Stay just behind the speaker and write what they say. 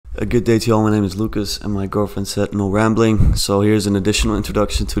A good day to you all. My name is Lucas, and my girlfriend said no rambling. So here's an additional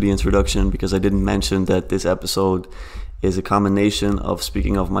introduction to the introduction, because I didn't mention that this episode is a combination of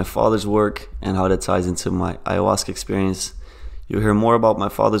speaking of my father's work and how that ties into my ayahuasca experience. You'll hear more about my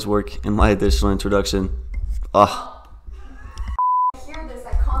father's work in my additional introduction. I hear this.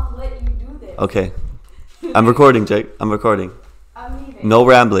 I can't let you do this. Okay. I'm recording, Jake. I'm recording. I'm leaving. No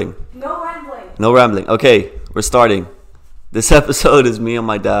rambling. No rambling. No rambling. Okay, we're starting. This episode is me and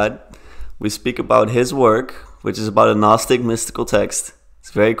my dad. We speak about his work, which is about a Gnostic mystical text.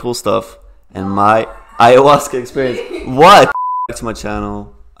 It's very cool stuff. And my ayahuasca experience. What? Back to my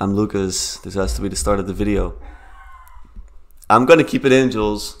channel. I'm Lucas. This has to be the start of the video. I'm gonna keep it in,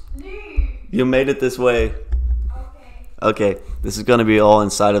 Jules. You made it this way. Okay, this is gonna be all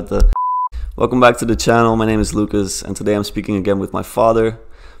inside of the... Welcome back to the channel. My name is Lucas, and today I'm speaking again with my father.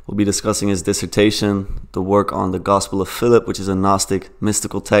 We'll be discussing his dissertation, the work on the Gospel of Philip, which is a Gnostic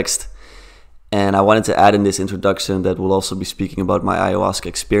mystical text. And I wanted to add in this introduction that we'll also be speaking about my ayahuasca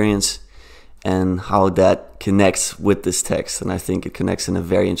experience and how that connects with this text. And I think it connects in a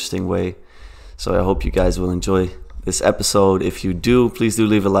very interesting way. So I hope you guys will enjoy this episode. If you do, please do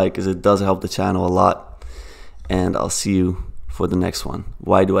leave a like, because it does help the channel a lot. And I'll see you for the next one.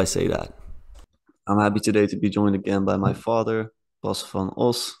 Why do I say that? I'm happy today to be joined again by my father, Bas van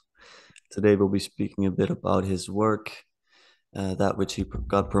Os. Today we'll be speaking a bit about his work, that which he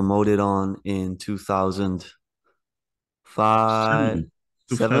got promoted on in 2005,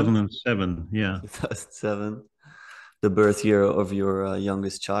 2007, yeah. 2007, the birth year of your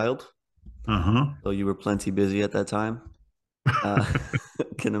youngest child. So you were plenty busy at that time.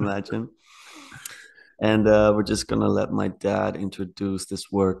 Can imagine. And we're just gonna let my dad introduce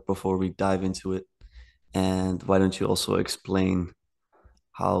this work before we dive into it. And why don't you also explain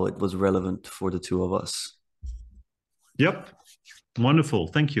how it was relevant for the two of us? Yep, wonderful,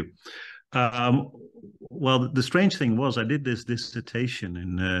 thank you. Well, the strange thing was I did this dissertation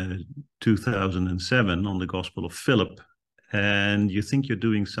in 2007 on the Gospel of Philip, and you think you're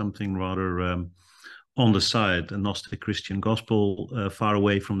doing something rather on the side, a Gnostic Christian gospel, far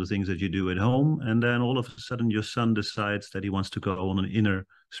away from the things that you do at home, and then all of a sudden your son decides that he wants to go on an inner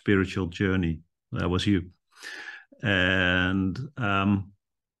spiritual journey. That was you. And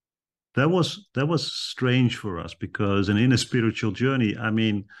that was strange for us, because an inner spiritual journey, I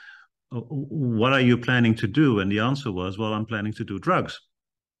mean, what are you planning to do? And the answer was, well, I'm planning to do drugs.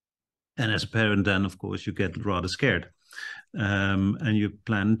 And as a parent, then, of course, you get rather scared. And you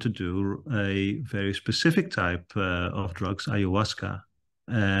plan to do a very specific type of drugs, ayahuasca.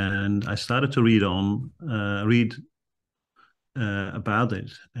 And I started to read about it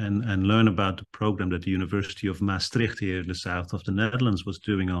and learn about the program that the University of Maastricht here in the south of the Netherlands was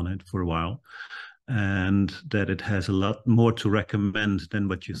doing on it for a while, and that it has a lot more to recommend than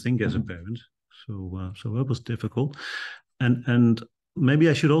what you think as a parent. So that was difficult. And maybe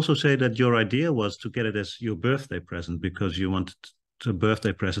I should also say that your idea was to get it as your birthday present, because you wanted a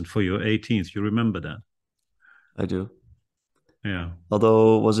birthday present for your 18th. You remember that? I do. Yeah.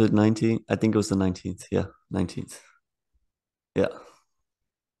 Although, was it 19th? I think it was the 19th. Yeah, 19th. Yeah.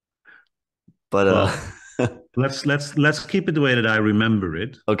 But well, let's keep it the way that I remember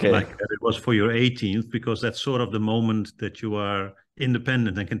it. Okay. Like that it was for your 18th, because that's sort of the moment that you are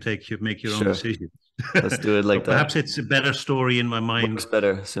independent and can make your own decisions. Let's do it like that. Perhaps it's a better story in my mind. Works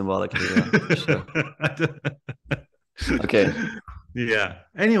better symbolically, yeah, for sure. Okay. Yeah.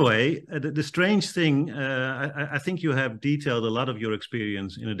 Anyway, the strange thing, I think you have detailed a lot of your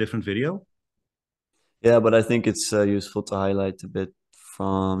experience in a different video. Yeah, but I think it's useful to highlight a bit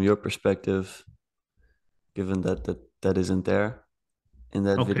from your perspective, given that isn't there in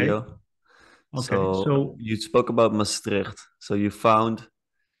that video. Okay. So you spoke about Maastricht. So you found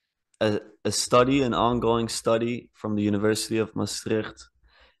a study, an ongoing study from the University of Maastricht,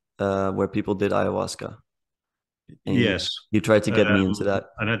 where people did ayahuasca. And yes. You tried to get me into that.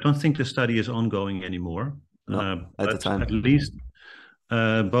 And I don't think the study is ongoing anymore. No, at the time. At least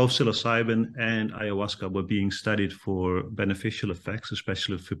both psilocybin and ayahuasca were being studied for beneficial effects,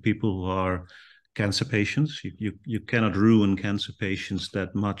 especially for people who are cancer patients. You cannot ruin cancer patients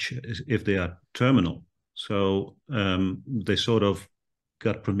that much if they are terminal. So they sort of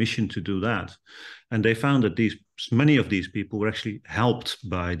got permission to do that. And they found that many of these people were actually helped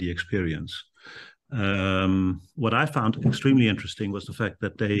by the experience. What I found extremely interesting was the fact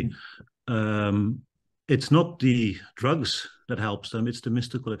that it's not the drugs that helps them, it's the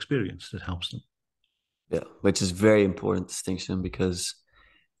mystical experience that helps them. Yeah, which is very important distinction, because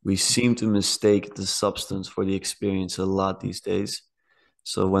we seem to mistake the substance for the experience a lot these days.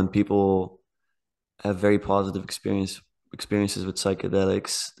 So when people have very positive experience experiences with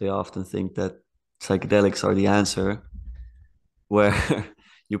psychedelics, they often think that psychedelics are the answer, where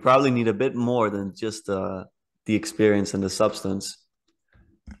you probably need a bit more than just the experience and the substance.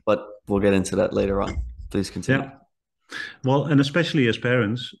 But we'll get into that later on. Please continue. Yeah. Well, and especially as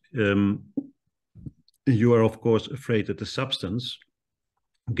parents, you are, of course, afraid that the substance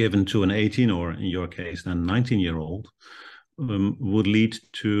given to an 18 or, in your case, then 19-year-old would lead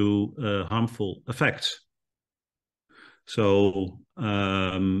to harmful effects. So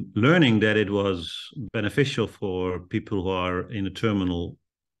learning that it was beneficial for people who are in a terminal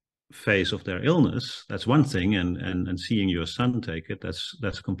phase of their illness, that's one thing, and seeing your son take it, that's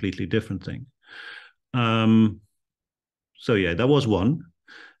a completely different thing. So yeah, that was one.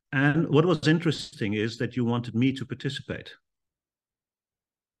 And what was interesting is that you wanted me to participate.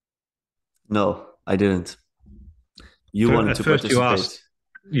 No, I didn't. You wanted At to first, you participate. asked.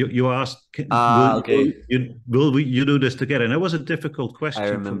 You asked, Okay. will you do this together? And that was a difficult I question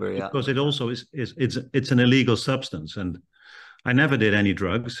for remember, me yeah. because it also it's an illegal substance, and I never did any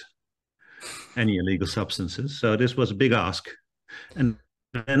drugs, any illegal substances. So this was a big ask. And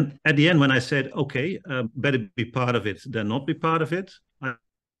then at the end, when I said, okay, better be part of it than not be part of it, I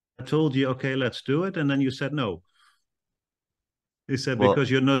told you, okay, let's do it. And then you said no. You said, because Well,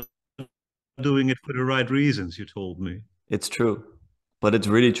 you're not doing it for the right reasons, you told me. it's true, but it's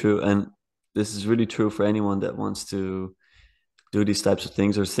really true. And this is really true for anyone that wants to do these types of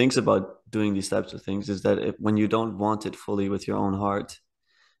things or thinks about doing these types of things, is that when you don't want it fully with your own heart,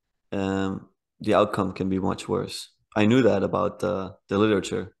 the outcome can be much worse. I knew that about the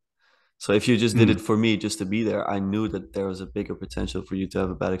literature. So if you just did it Mm. for me, just to be there, I knew that there was a bigger potential for you to have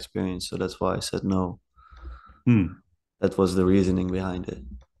a bad experience. So that's why I said no. Mm. That was the reasoning behind it.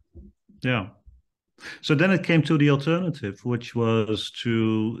 Yeah. So then it came to the alternative, which was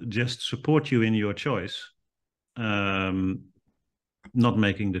to just support you in your choice. Not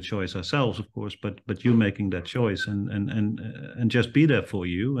making the choice ourselves, of course, but you making that choice, and just be there for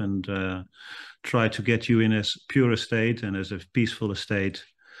you, and try to get you in as pure a state and as a peaceful a state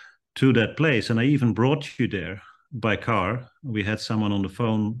to that place. And I even brought you there by car. We had someone on the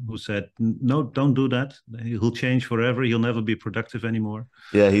phone who said, "No, don't do that. He'll change forever. He'll never be productive anymore."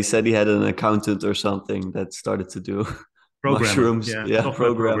 Yeah, he said he had an accountant or something that started to do Programmer, mushrooms. yeah, Yeah,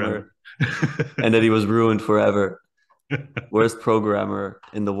 software programmer. programmer. And that he was ruined forever. Worst programmer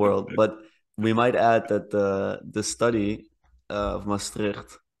in the world. But we might add that the study of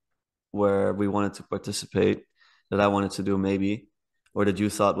Maastricht, where we wanted to participate, that I wanted to do maybe, or that you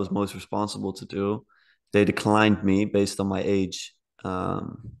thought was most responsible to do, they declined me based on my age.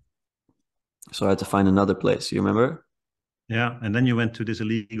 So I had to find another place. You remember? Yeah, and then you went to this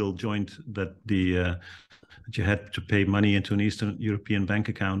illegal joint that that you had to pay money into an Eastern European bank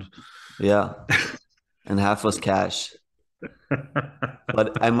account. Yeah, and half was cash.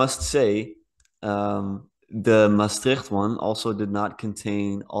 But I must say, the Maastricht one also did not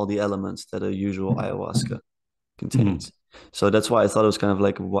contain all the elements that a usual ayahuasca contains. Mm. So that's why I thought it was kind of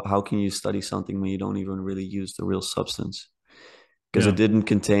like, how can you study something when you don't even really use the real substance? Because it Yeah, didn't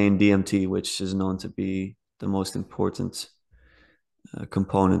contain DMT, which is known to be the most important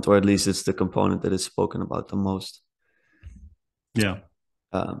component, or at least it's the component that is spoken about the most. yeah.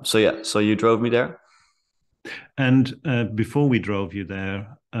 So yeah, so you drove me there. And before we drove you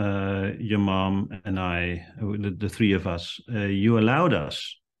there, your mom and I, the three of us, you allowed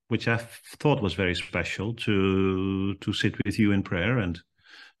us, which I thought was very special, to sit with you in prayer and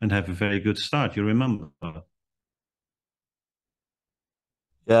have a very good start. You remember?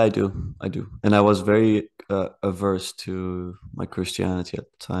 Yeah, I do. I do. And I was very averse to my Christianity at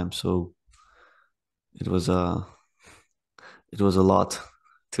the time, so it was it was a lot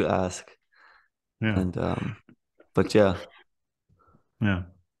to ask. Yeah, And but yeah, yeah.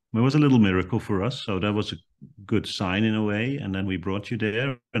 It was a little miracle for us, so that was a good sign in a way. And then we brought you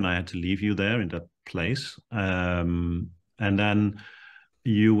there, and I had to leave you there in that place. And then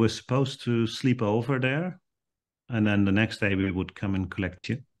you were supposed to sleep over there, and then the next day we would come and collect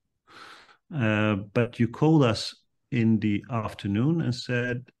you. But you called us in the afternoon and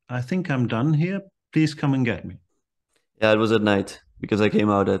said, "I think I'm done here. Please come and get me." yeah, it was at night because I came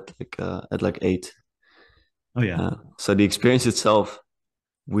out at like 8. Oh yeah, So the experience itself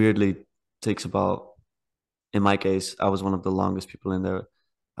weirdly takes about, in my case, I was one of the longest people in there.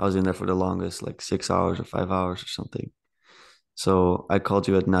 I was in there for the longest, like 6 hours or 5 hours or something. So I called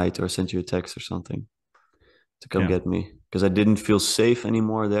you at night or sent you a text or something to come yeah, get me because I didn't feel safe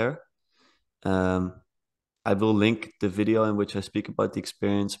anymore there. Um, I will link the video in which I speak about the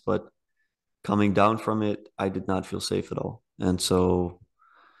experience, but coming down from it, I did not feel safe at all. And so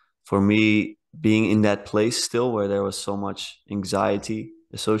for me, being in that place still where there was so much anxiety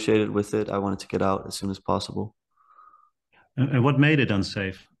associated with it. I wanted to get out as soon as possible. And what made it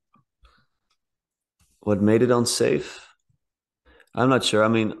unsafe? What made it unsafe? I'm not sure. I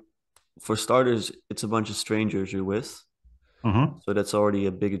mean, for starters, it's a bunch of strangers you're with. Uh-huh. So that's already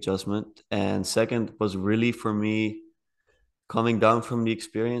a big adjustment. And second was really for me coming down from the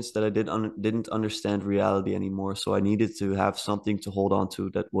experience that I didn't understand reality anymore. So I needed to have something to hold on to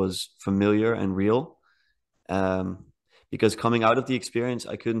that was familiar and real. Um, because coming out of the experience,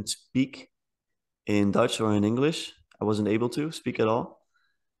 I couldn't speak in Dutch or in English. I wasn't able to speak at all.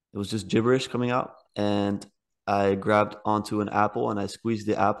 It was just gibberish coming out. And I grabbed onto an apple and I squeezed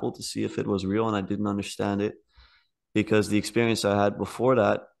the apple to see if it was real. And I didn't understand it because the experience I had before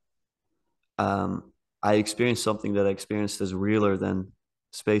that, um, I experienced something that I experienced as realer than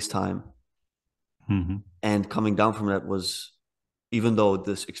space time. Hmm. And coming down from that was, even though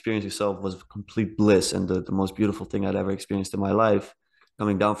this experience itself was complete bliss and the most beautiful thing I'd ever experienced in my life,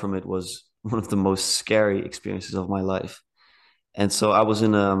 coming down from it was one of the most scary experiences of my life. And so I was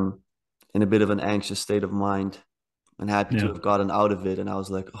in a bit of an anxious state of mind and happy to Yeah. have gotten out of it. And I was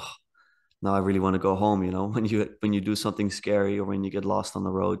like, oh, now I really want to go home. You know, when you do something scary or when you get lost on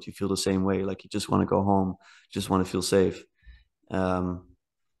the road, you feel the same way. Like you just want to go home, just want to feel safe. Um,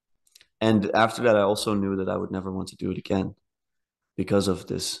 and after that, I also knew that I would never want to do it again because of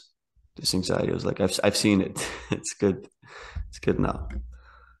this anxiety. I was like, I've seen it. It's good. It's good now.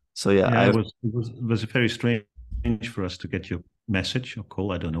 So yeah, Yeah, I've it was very strange for us to get your message or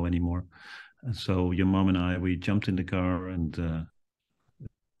call. I don't know anymore. And so your mom and I, we jumped in the car, and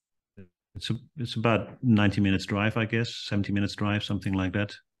it's about 90 minutes drive, I guess, 70 minutes drive, something like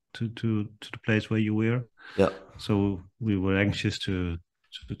that, to the place where you were. yeah So we were anxious to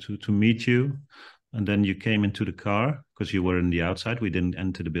meet you, and then you came into the car because you were in the outside. We didn't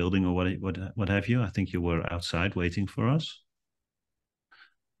enter the building or what have you. I think you were outside waiting for us,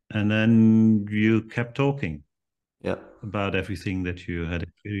 and then you kept talking yeah about everything that you had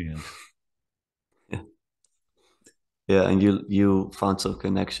experienced. yeah yeah. And you found some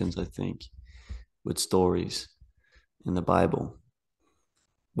connections, I think, with stories in the Bible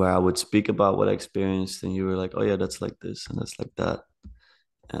where I would speak about what I experienced, and you were like, "Oh yeah, that's like this and that's like that."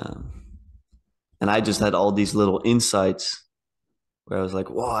 Um, and I just had all these little insights where I was like,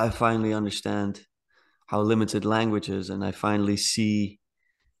 "Whoa, I finally understand how limited language is, and I finally see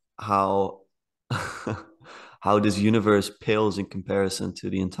how how this universe pales in comparison to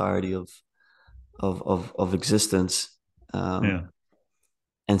the entirety of existence." Yeah.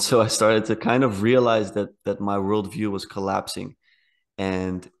 And so I started to kind of realize that my worldview was collapsing,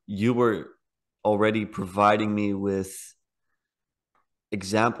 and you were already providing me with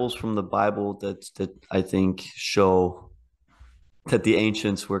examples from the Bible that I think show that the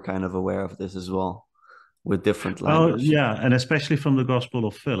ancients were kind of aware of this as well with different Well, language. yeah, and especially from the Gospel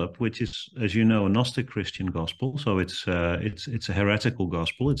of Philip, which is, as you know, a Gnostic Christian gospel. So it's a heretical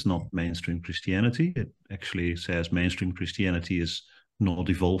gospel. It's not mainstream Christianity. It actually says mainstream Christianity is not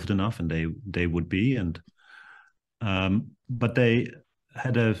evolved enough, and they would be. And but they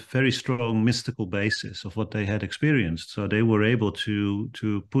had a very strong mystical basis of what they had experienced. So they were able to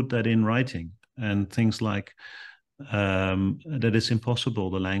put that in writing, and things like that it's impossible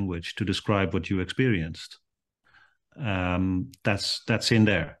the language to describe what you experienced. That's in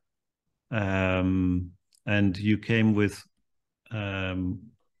there. Um, and um, you came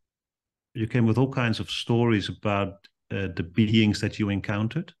with all kinds of stories about the beings that you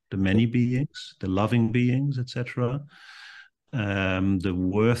encountered, the many beings, the loving beings, etc. The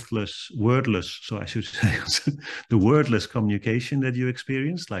wordless, so I should say, the wordless communication that you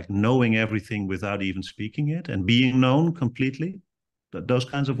experienced, like knowing everything without even speaking it and being known completely. Those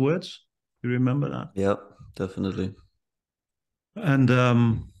kinds of words. You remember that? Yep, definitely. And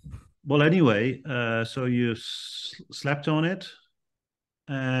well, anyway, so you slept on it.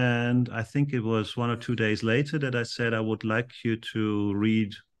 And I think it was 1 or 2 days later that I said I would like you to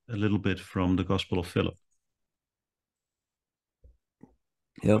read a little bit from the Gospel of Philip.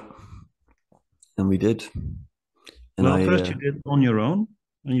 Yep, and we did. And Well, I first you did on your own,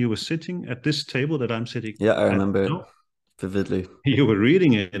 and you were sitting at this table that I'm sitting yeah, I at remember it now. vividly. You were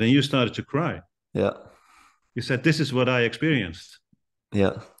reading it, and you started to cry. Yeah, You said, "This is what I experienced."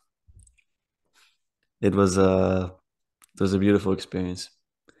 yeah. It was a beautiful experience,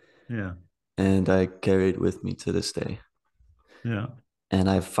 Yeah, and I carry it with me to this day. yeah. And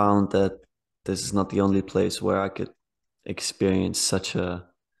I found that this is not the only place where I could experience such a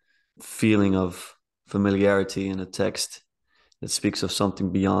feeling of familiarity in a text that speaks of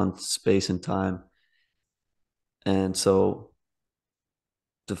something beyond space and time. And so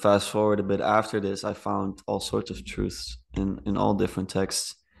to fast forward a bit after this, I found all sorts of truths in all different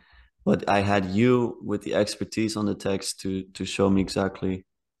texts. But I had you with the expertise on the text to show me exactly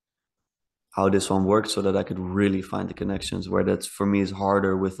how this one works so that I could really find the connections, where that's for me is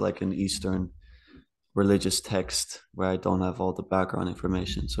harder with like an Eastern religious text where I don't have all the background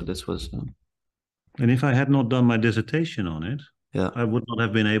information. So this was And if I had not done my dissertation on it, yeah, I would not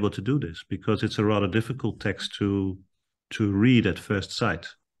have been able to do this, because it's a rather difficult text to read at first sight.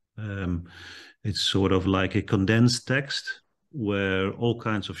 It's sort of like a condensed text where all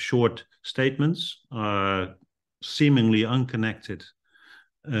kinds of short statements are seemingly unconnected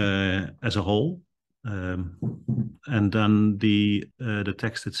as a whole. And then the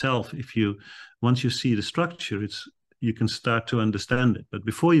text itself, once you see the structure, you can start to understand it. But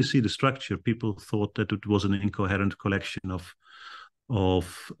before you see the structure, people thought that it was an incoherent collection of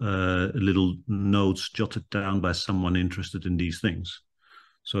little notes jotted down by someone interested in these things.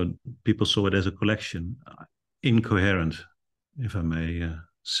 So people saw it as a collection, incoherent, if I may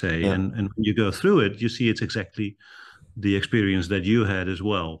say. yeah. And when you go through it, you see it's exactly the experience that you had as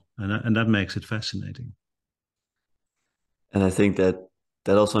well, and that makes it fascinating. And I think that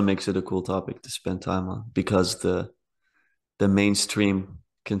also makes it a cool topic to spend time on, because the mainstream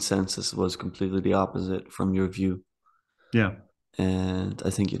consensus was completely the opposite from your view. Yeah. And I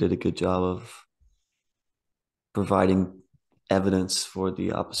think you did a good job of providing evidence for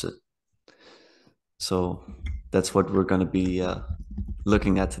the opposite. So that's what we're going to be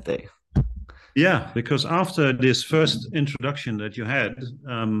looking at today. Yeah, because after this first introduction that you had,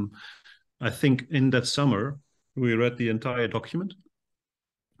 I think in that summer we read the entire document,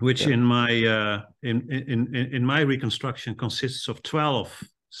 which Yeah. in my reconstruction consists of 12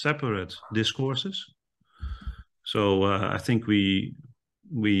 separate discourses. So I think we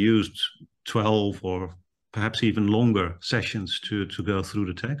used 12 or perhaps even longer sessions to go through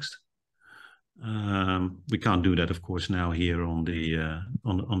the text. We can't do that, of course, now here on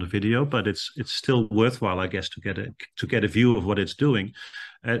the video, but it's still worthwhile, I guess, to get a view of what it's doing.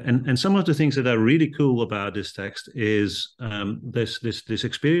 And some of the things that are really cool about this text is this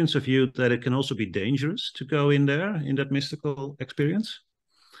experience of you, that it can also be dangerous to go in there in that mystical experience.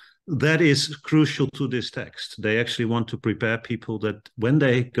 That is crucial to this text. They actually want to prepare people that when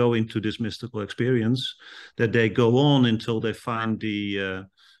they go into this mystical experience, that they go on until they find the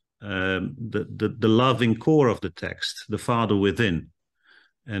loving core of the text, the Father within,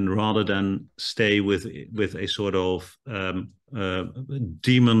 and rather than stay with a sort of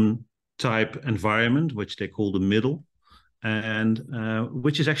demon type environment, which they call the middle, and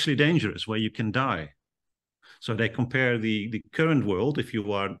which is actually dangerous, where you can die. So they compare the current world. If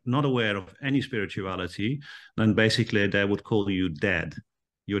you are not aware of any spirituality, then basically they would call you dead.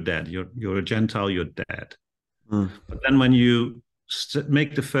 You're dead. You're a Gentile. You're dead. Mm. But then when you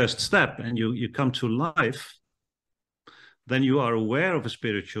make the first step and you come to life, then you are aware of a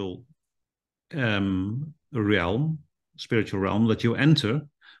spiritual realm that you enter,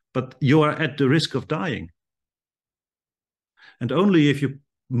 but you are at the risk of dying. And only if you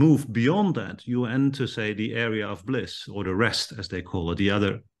move beyond that, you enter, say, the area of bliss, or the rest, as they call it, the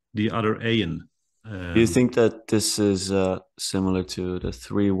other aeon. Do you think that this is similar to the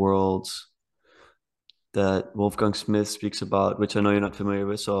three worlds that Wolfgang Smith speaks about, which I know you're not familiar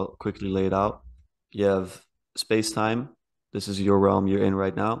with, so I'll quickly lay it out? You have space-time. This is your realm you're in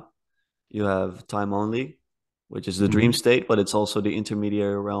right now. You have time only, which is the dream state, but it's also the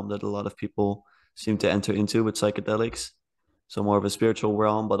intermediary realm that a lot of people seem to enter into with psychedelics. So more of a spiritual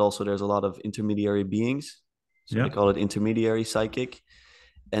realm, but also there's a lot of intermediary beings. So Yeah. they call it intermediary psychic.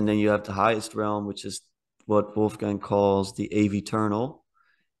 And then you have the highest realm, which is what Wolfgang calls the aveternal.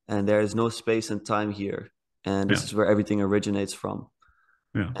 And there is no space and time here. And this is where everything originates from.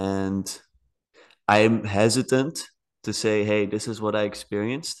 Yeah. And I'm hesitant to say, hey, this is what I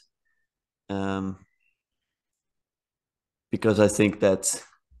experienced. Because I think that's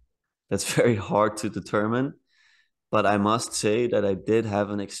very hard to determine. But I must say that I did have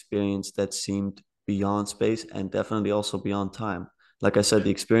an experience that seemed beyond space and definitely also beyond time. Like I said,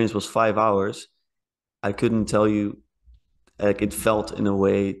 the experience was 5 hours. I couldn't tell you, like, it felt in a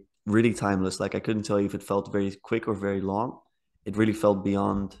way really timeless. Like I couldn't tell you if it felt very quick or very long. It really felt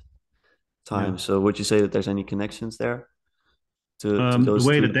beyond time. Yeah. So would you say that there's any connections there to The those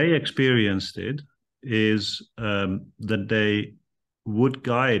way two? that they experienced it is that they would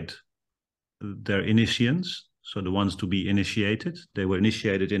guide their initiates, so the ones to be initiated. They were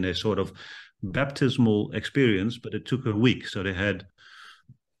initiated in a sort of baptismal experience, but it took a week. So they had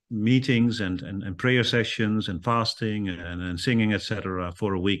meetings and prayer sessions and fasting and singing, etc.,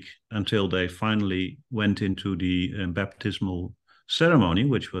 for a week, until they finally went into the baptismal ceremony,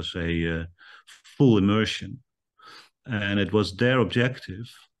 which was a full immersion. And it was their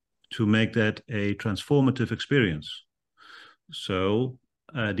objective to make that a transformative experience. So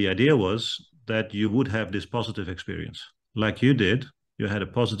the idea was that you would have this positive experience. Like you did, you had a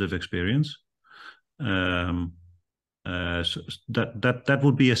positive experience. So that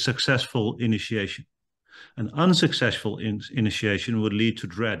would be a successful initiation. An unsuccessful initiation would lead to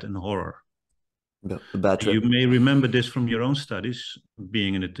dread and horror. Yeah, the bad trip. You may remember this from your own studies,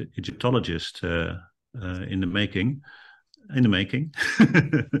 being an Egyptologist in the making,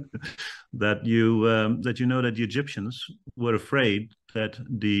 that you know that the Egyptians were afraid that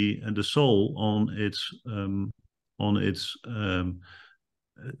the soul on its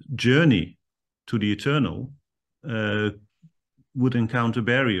journey to the eternal would encounter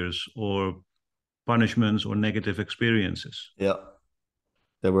barriers or punishments or negative experiences. Yeah,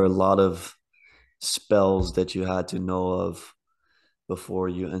 there were a lot of spells that you had to know of before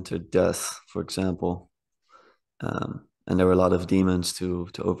you entered death, for example. And there were a lot of demons to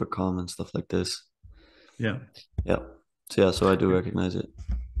overcome and stuff like this. Yeah. So I do recognize it.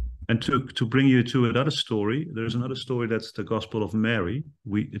 And to bring you to another story, there's another story that's the Gospel of Mary.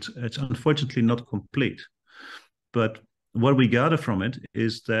 It's unfortunately not complete, but what we gather from it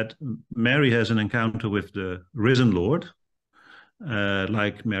is that Mary has an encounter with the risen Lord,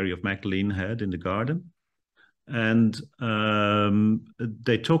 like Mary of Magdalene had in the garden. And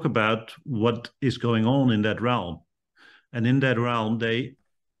they talk about what is going on in that realm. And in that realm,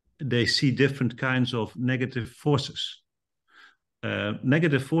 they see different kinds of negative forces.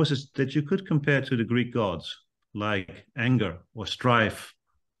 Negative forces that you could compare to the Greek gods, like anger or strife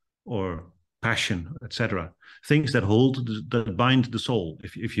or passion, etc. Things that that bind the soul,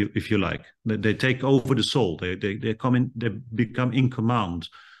 if you like. They take over the soul. They become in command.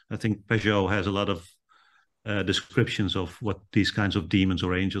 I think Peugeot has a lot of descriptions of what these kinds of demons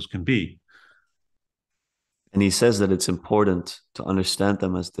or angels can be. And he says that it's important to understand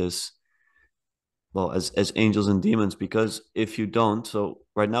them as this, well, as angels and demons, because if you don't, so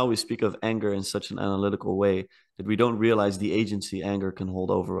right now we speak of anger in such an analytical way that we don't realize the agency anger can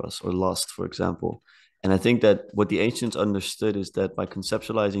hold over us, or lust, for example. And I think that what the ancients understood is that by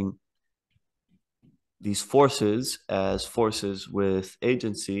conceptualizing these forces as forces with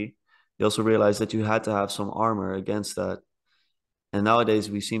agency, they also realized that you had to have some armor against that. And nowadays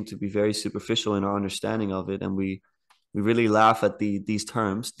we seem to be very superficial in our understanding of it, and we really laugh at these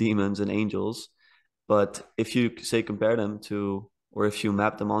terms, demons and angels. But if you say compare them to, or if you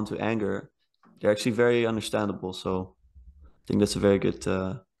map them onto anger, they're actually very understandable. So I think that's a very good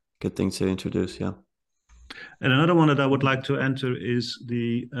thing to introduce. Yeah. And another one that I would like to enter is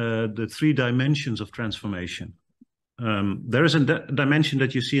the three dimensions of transformation. There is a dimension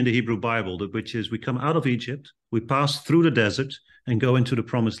that you see in the Hebrew Bible, which is we come out of Egypt, we pass through the desert and go into the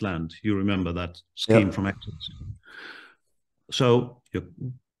promised land. You remember that scheme from Exodus. So you're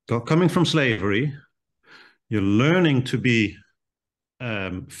coming from slavery, you're learning to be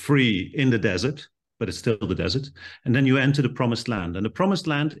free in the desert, but it's still the desert. And then you enter the promised land. And the promised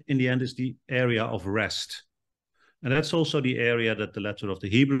land, in the end, is the area of rest. And that's also the area that the letter of the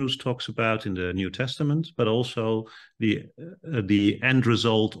Hebrews talks about in the New Testament, but also the end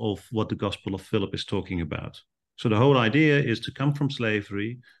result of what the Gospel of Philip is talking about. So the whole idea is to come from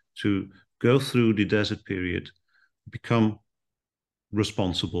slavery, to go through the desert period, become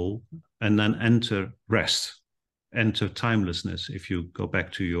responsible, and then enter rest, enter timelessness, if you go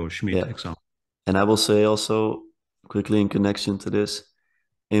back to your Schmidt example. And I will say also, quickly in connection to this,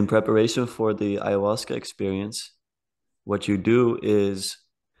 in preparation for the ayahuasca experience, what you do is,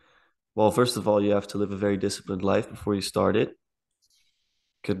 well, first of all, you have to live a very disciplined life before you start it.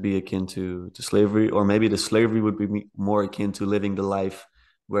 Could be akin to slavery, or maybe the slavery would be more akin to living the life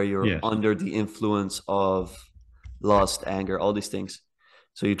where you're under the influence of lust, anger, all these things.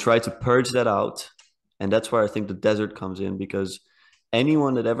 So you try to purge that out. And that's where I think the desert comes in, because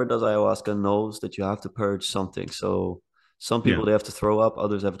anyone that ever does ayahuasca knows that you have to purge something. So some people, they have to throw up,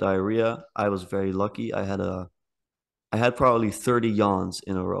 others have diarrhea. I was very lucky. I had probably 30 yawns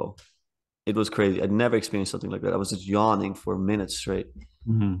in a row. It was crazy. I'd never experienced something like that. I was just yawning for minutes straight.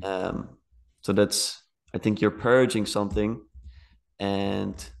 Mm-hmm. So I think you're purging something,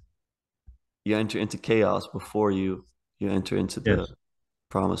 and you enter into chaos before you enter into the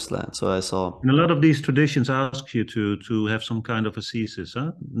promised land. So I saw. And a lot of these traditions ask you to have some kind of ascesis,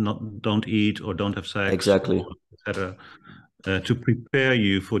 huh? Don't eat or don't have sex, exactly, etc., to prepare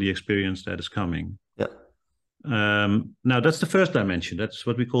you for the experience that is coming. Yeah. Now that's the first dimension. That's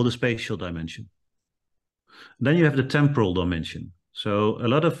what we call the spatial dimension. Then you have the temporal dimension. So a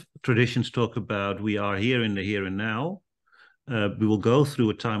lot of traditions talk about we are here in the here and now, we will go through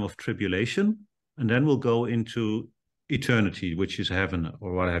a time of tribulation, and then we'll go into eternity, which is heaven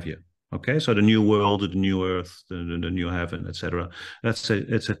or what have you. Okay, so the new world, the new earth, the new heaven, etc. It's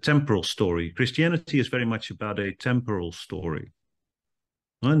a temporal story. Christianity is very much about a temporal story.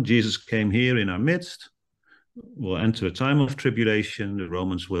 When Jesus came here in our midst, we'll enter a time of tribulation. The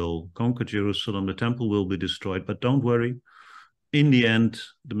Romans will conquer Jerusalem. The temple will be destroyed. But don't worry. In the end,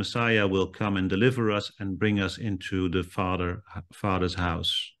 the Messiah will come and deliver us and bring us into the Father's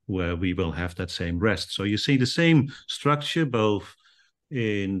house, where we will have that same rest. So you see the same structure, both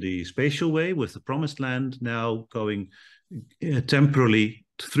in the spatial way with the promised land, now going temporally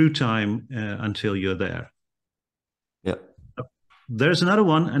through time until you're there. Yeah. There's another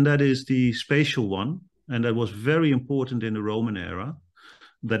one, and that is the spatial one, and that was very important in the Roman era,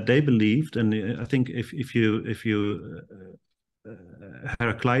 that they believed. And I think if you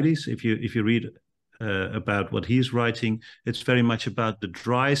Heraclides, if you read about what he's writing, it's very much about the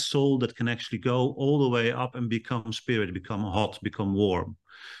dry soul that can actually go all the way up and become spirit, become hot, become warm.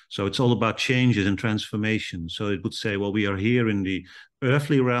 So it's all about changes and transformation. So it would say, well, we are here in the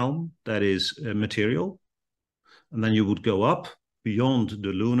earthly realm, that is material, and then you would go up beyond the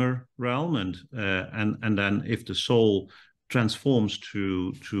lunar realm, and then if the soul transforms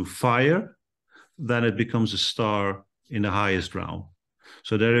to fire, then it becomes a star in the highest realm.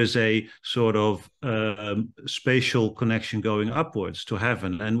 So there is a sort of spatial connection going upwards to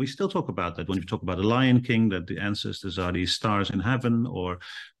heaven. And we still talk about that when you talk about the Lion King, that the ancestors are these stars in heaven, or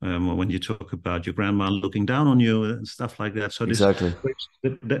when you talk about your grandma looking down on you and stuff like that. So Exactly.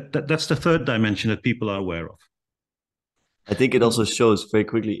 That's the third dimension that people are aware of. I think it also shows very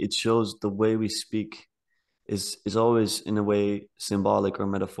quickly, it shows the way we speak is always in a way symbolic or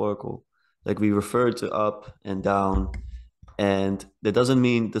metaphorical. Like we refer to up and down, and that doesn't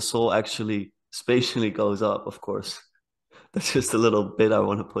mean the soul actually spatially goes up, of course. That's just a little bit I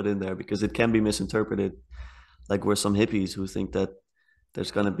want to put in there because it can be misinterpreted. Like we're some hippies who think that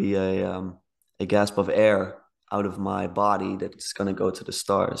there's going to be a gasp of air out of my body that's going to go to the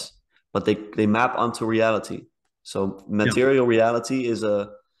stars, but they map onto reality. So material reality is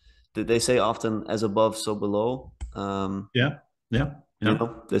they say often as above, so below. You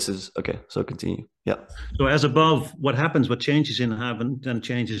know, this is okay. So continue. Yeah. So as above, what changes in heaven then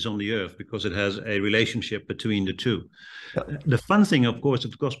changes on the earth, because it has a relationship between the two. Yeah. The fun thing, of course,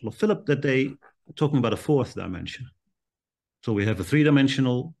 of the Gospel of Philip, that they are talking about a fourth dimension. So we have a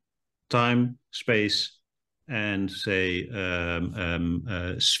three-dimensional time, space, and say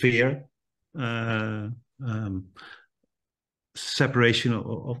sphere separation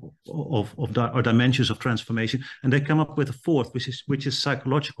or dimensions of transformation, and they come up with a fourth, which is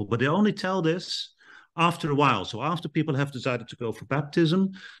psychological. But they only tell this after a while. So after people have decided to go for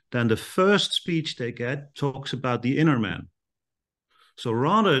baptism, then the first speech they get talks about the inner man. So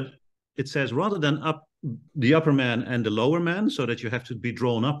it says rather than up the upper man and the lower man, so that you have to be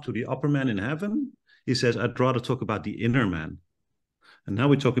drawn up to the upper man in heaven, he says, I'd rather talk about the inner man. And now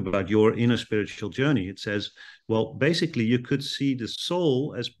we talk about your inner spiritual journey. It says, well, basically, you could see the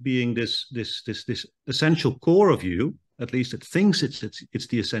soul as being this essential core of you. At least it thinks it's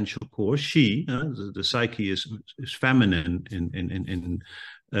the essential core. She, the psyche, is feminine in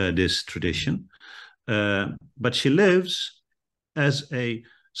this tradition, but she lives as a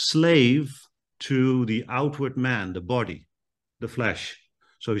slave to the outward man, the body, the flesh.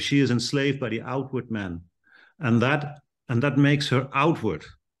 So she is enslaved by the outward man, and that makes her outward,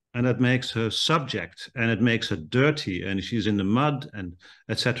 and that makes her subject, and it makes her dirty, and she's in the mud, and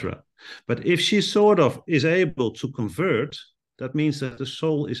etc. But if she sort of is able to convert, that means that the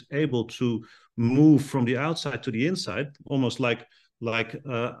soul is able to move from the outside to the inside, almost like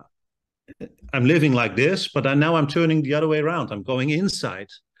I'm living like this, but now I'm turning the other way around. I'm going inside.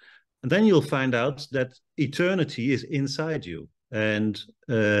 And then you'll find out that eternity is inside you, and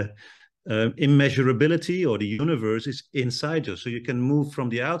immeasurability, or the universe, is inside you. So you can move from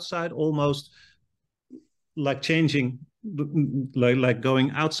the outside, almost like changing, like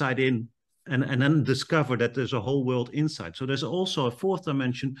going outside in, and then discover that there's a whole world inside. So there's also a fourth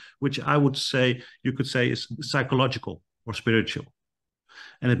dimension, which I would say, you could say, is psychological or spiritual.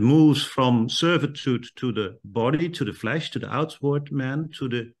 And it moves from servitude to the body, to the flesh, to the outward man,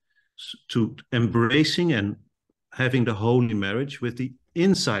 to embracing and having the holy marriage with the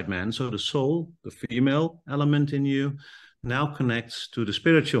inside man. So the soul, the female element in you, now connects to the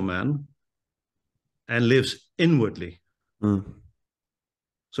spiritual man and lives inwardly.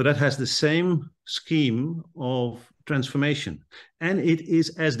 So that has the same scheme of transformation. And it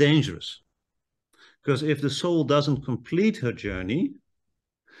is as dangerous, because if the soul doesn't complete her journey,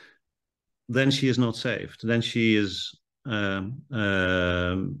 then she is not saved. Then she is at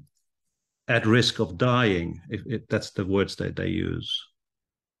risk of dying, if that's the words that they use.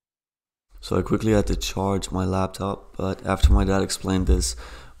 So I quickly had to charge my laptop, but after my dad explained this,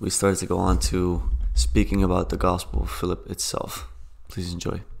 we started to go on to speaking about the Gospel of Philip itself. Please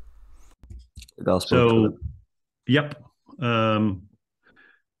enjoy. The Gospel of Philip. Yep.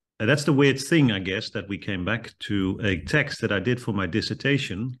 That's the weird thing, I guess, that we came back to a text that I did for my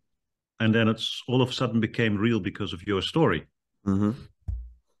dissertation, and then it's all of a sudden became real because of your story. Mm-hmm.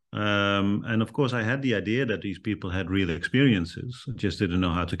 And of course, I had the idea that these people had real experiences, just didn't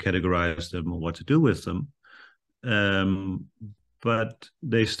know how to categorize them or what to do with them. But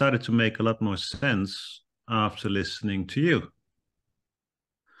they started to make a lot more sense after listening to you.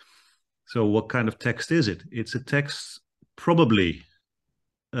 So what kind of text is it? It's a text probably,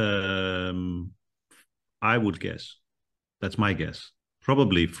 I would guess, that's my guess,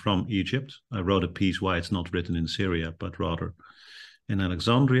 probably from Egypt. I wrote a piece why it's not written in Syria, but rather in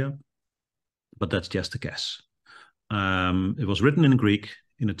Alexandria, but that's just a guess. It was written in Greek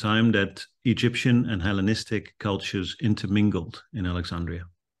in a time that Egyptian and Hellenistic cultures intermingled in Alexandria.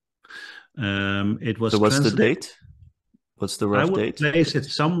 It was. So what's the date? What's the rough date? I would place it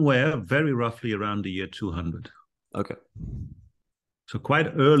somewhere very roughly around the year 200. Okay. So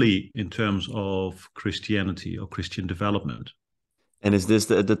quite early in terms of Christianity or Christian development. And is this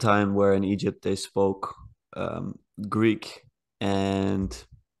the time where in Egypt they spoke Greek and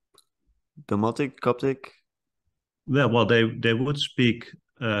Demotic, Coptic? Yeah, well, they would speak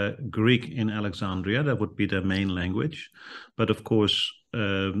Greek in Alexandria. That would be their main language. But of course,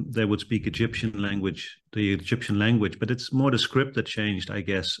 they would speak the Egyptian language. But it's more the script that changed, I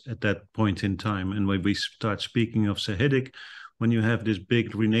guess, at that point in time. And when we start speaking of Sahidic, when you have this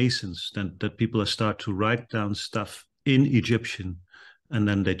big renaissance, then that people start to write down stuff in Egyptian, and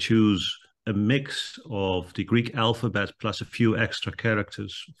then they choose a mix of the Greek alphabet plus a few extra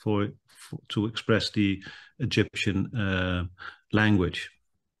characters to express the Egyptian language.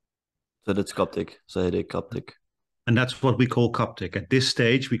 So that's Coptic, Sahidic Coptic. And that's what we call Coptic. At this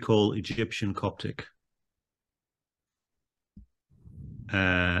stage, we call Egyptian Coptic.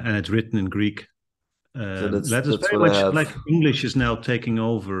 And it's written in Greek. So that's very much like English is now taking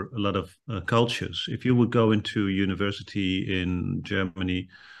over a lot of cultures. If you would go into university in Germany,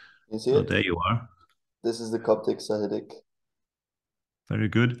 you see it? There you are. This is the Coptic Sahidic. Very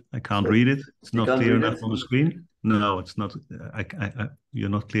good. I can't read it. It's not clear enough on the screen. No, it's not. You're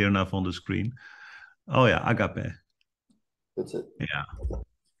not clear enough on the screen. Oh yeah, agape. That's it.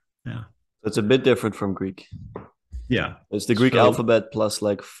 Yeah. It's a bit different from Greek. Yeah. It's the Greek alphabet plus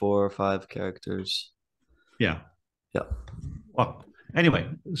like 4 or 5 characters. Yeah. Well, anyway,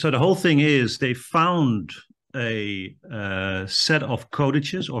 so the whole thing is they found a set of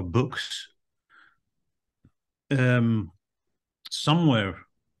codices or books somewhere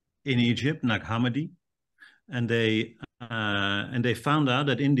in Egypt, Nag Hammadi, and they found out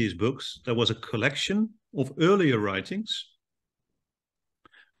that in these books there was a collection of earlier writings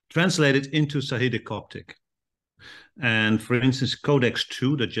translated into Sahidic Coptic. And for instance, Codex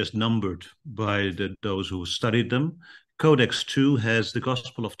 2, that just numbered by those who studied them, Codex 2 has the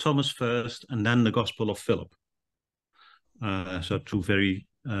Gospel of Thomas first and then the Gospel of Philip. So 2 very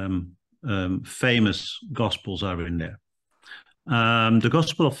famous Gospels are in there. The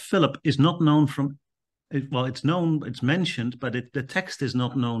Gospel of Philip is not known from, well, it's known, it's mentioned, but the text is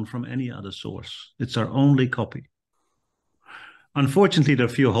not known from any other source. It's our only copy. Unfortunately, there are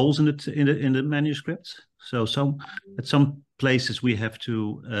a few holes in the manuscripts. So at some places we have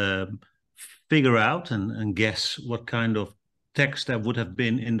to figure out and guess what kind of text there would have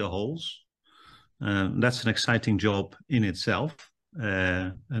been in the holes. That's an exciting job in itself,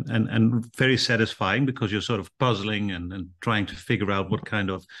 and very satisfying, because you're sort of puzzling and trying to figure out what kind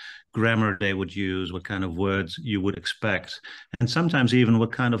of grammar they would use, what kind of words you would expect, and sometimes even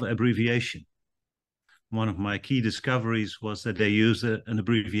what kind of abbreviation. One of my key discoveries was that they used an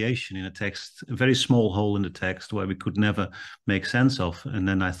abbreviation in a text, a very small hole in the text where we could never make sense of. And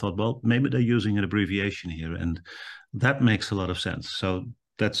then I thought, well, maybe they're using an abbreviation here, and that makes a lot of sense. So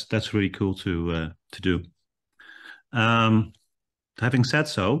that's really cool to do. Having said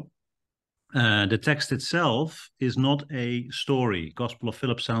so, the text itself is not a story. Gospel of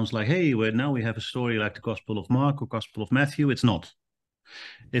Philip sounds like, hey, now we have a story like the Gospel of Mark or Gospel of Matthew. It's not.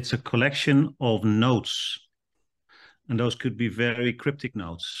 It's a collection of notes, and those could be very cryptic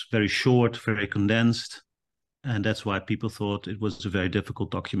notes, very short, very condensed, and that's why people thought it was a very difficult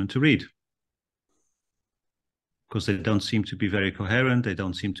document to read, because they don't seem to be very coherent, they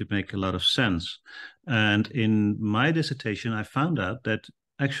don't seem to make a lot of sense. And in my dissertation, I found out that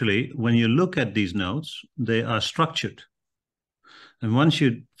actually, when you look at these notes, they are structured. And once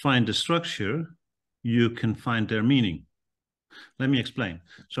you find the structure, you can find their meaning. Let me explain.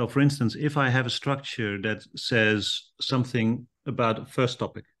 So, for instance, if I have a structure that says something about the first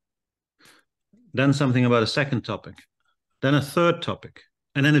topic, then something about a second topic, then a third topic,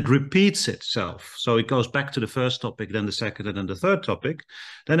 and then it repeats itself. So it goes back to the first topic, then the second, and then the third topic.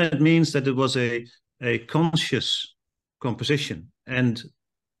 Then it means that it was a conscious composition. And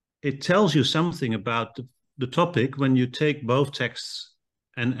it tells you something about the topic when you take both texts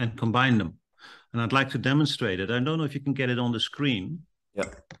and combine them. And I'd like to demonstrate it. I don't know if you can get it on the screen. Yeah.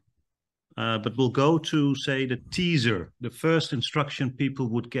 But we'll go to, say, the teaser, the first instruction people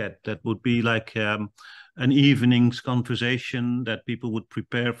would get. That would be like an evening's conversation that people would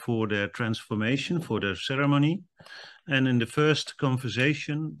prepare for their transformation, for their ceremony. And in the first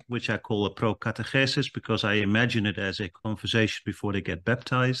conversation, which I call a pro-catechesis, because I imagine it as a conversation before they get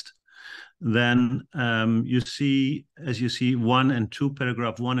baptized, then you see, as you see 1 and 2,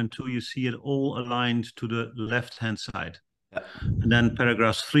 paragraph 1 and 2, you see it all aligned to the left-hand side. Yeah. And then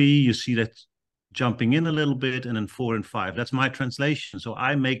paragraph 3, you see that jumping in a little bit, and then 4 and 5. That's my translation. So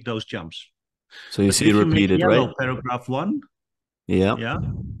I make those jumps. So you see it repeated, yellow, right? Paragraph 1. Yeah. Yeah.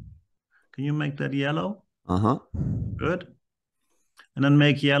 Can you make that yellow? Uh-huh. Good. And then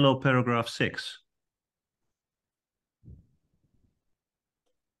make yellow paragraph 6.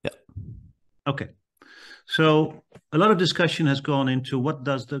 Yeah. Okay. So a lot of discussion has gone into what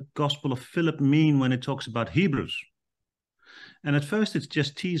does the Gospel of Philip mean when it talks about Hebrews. And at first it's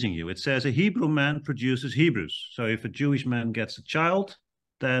just teasing you. It says a Hebrew man produces Hebrews. So if a Jewish man gets a child,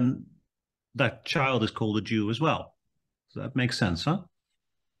 then that child is called a Jew as well. So that makes sense, huh?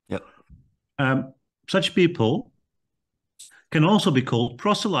 Yep. Such people can also be called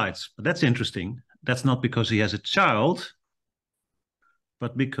proselytes. But that's interesting. That's not because he has a child,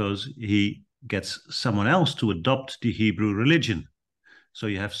 but because he gets someone else to adopt the Hebrew religion. So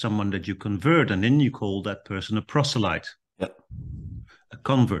you have someone that you convert, and then you call that person a proselyte. Yep. A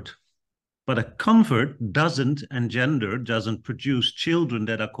convert. But a convert doesn't produce children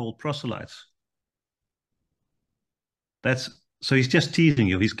that are called proselytes. So he's just teasing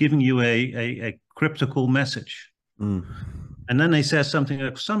you. He's giving you a cryptical message. Mm. And then he says something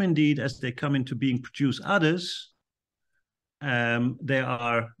like, some indeed, as they come into being, produce others. They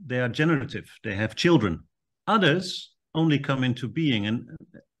are generative. They have children. Others only come into being, and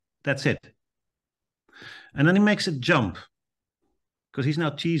that's it. And then he makes a jump, because he's now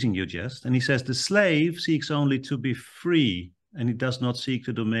teasing you just. And he says, the slave seeks only to be free, and he does not seek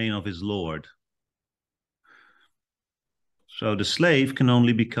the domain of his Lord. So the slave can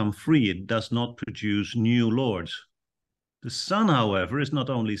only become free. It does not produce new lords. The son, however, is not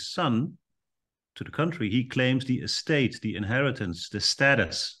only son to the country, he claims the estate, the inheritance, the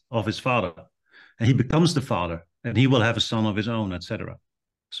status of his father. And he becomes the father, and he will have a son of his own, etc.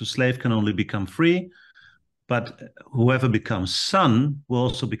 So slave can only become free, but whoever becomes son will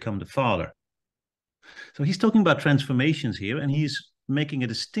also become the father. So he's talking about transformations here, and he's making a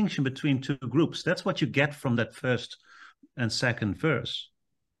distinction between two groups. That's what you get from that first and second verse.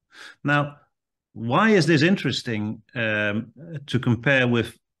 Now, why is this interesting to compare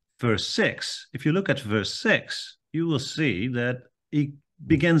with verse 6? If you look at verse 6, you will see that he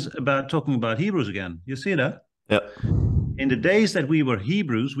begins about talking about Hebrews again. You see that? Yeah. In the days that we were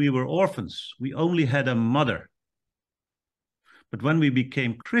Hebrews, we were orphans. We only had a mother. But when we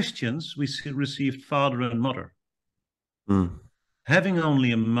became Christians, we received father and mother. Mm. Having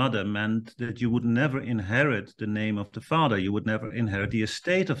only a mother meant that you would never inherit the name of the father. You would never inherit the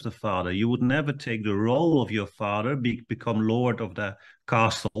estate of the father. You would never take the role of your father, become lord of the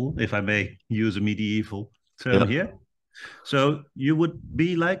castle, if I may use a medieval term here. So you would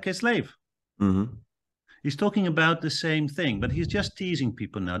be like a slave. Mm-hmm. He's talking about the same thing, but he's just teasing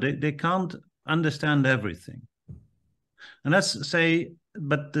people now. They can't understand everything. And let's say,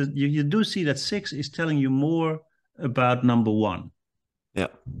 but you do see that 6 is telling you more about number 1. Yeah.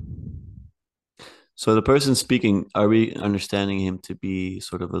 So the person speaking, are we understanding him to be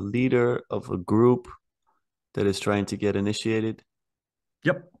sort of a leader of a group that is trying to get initiated?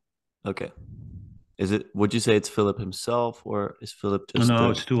 Yep. Okay. Would you say it's Philip himself, or is Philip just...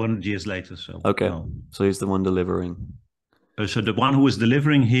 No, it's 200 years later. So okay. No. So he's the one delivering. So the one who is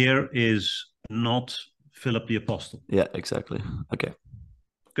delivering here is not Philip the Apostle. Yeah, exactly. Okay.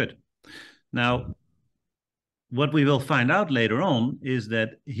 Good. Now, what we will find out later on is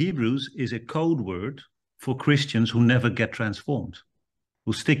that Hebrews is a code word for Christians who never get transformed,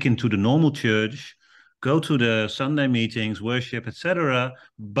 who stick into the normal church, go to the Sunday meetings, worship, etc.,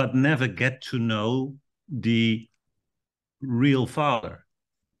 but never get to know the real Father.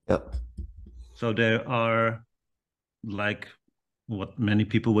 Yep. So there are like what many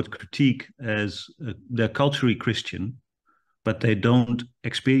people would critique as they're culturally Christian, but they don't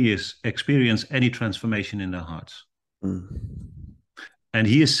experience any transformation in their hearts. And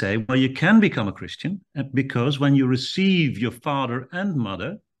he is saying, well, you can become a Christian because when you receive your father and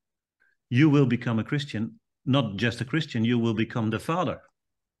mother, you will become a Christian. Not just a Christian, you will become the father.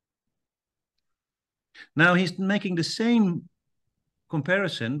 Now he's making the same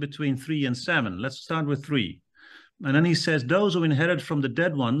comparison between 3 and 7. Let's start with 3. And then he says, those who inherit from the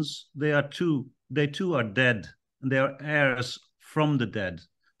dead ones, they too are dead, and they are heirs from the dead.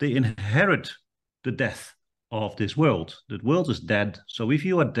 They inherit the death of this world. The world is dead. So if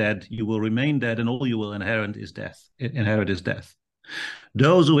you are dead, you will remain dead, and all you will inherit is death.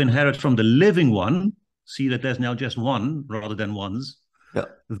 Those who inherit from the living one, see that there's now just one rather than ones. Yeah.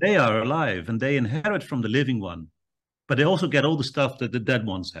 They are alive, and they inherit from the living one. But they also get all the stuff that the dead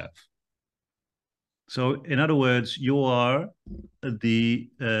ones have. So, in other words, you are the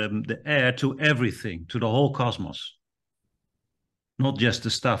heir to everything, to the whole cosmos. Not just the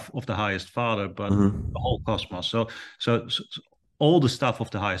stuff of the highest father, but the whole cosmos. So all the stuff of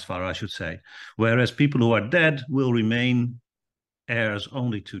the highest father, I should say. Whereas people who are dead will remain heirs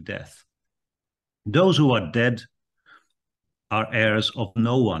only to death. Those who are dead are heirs of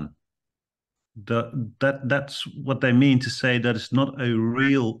no one. That's what they mean to say that it's not a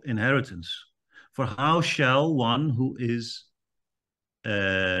real inheritance. For how shall one who is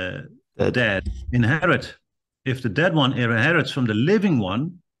dead inherit? If the dead one inherits from the living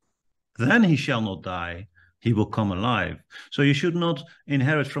one, then he shall not die, he will come alive. So you should not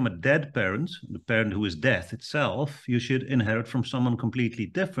inherit from a dead parent, the parent who is death itself. You should inherit from someone completely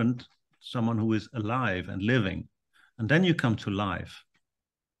different, someone who is alive and living. And then you come to life.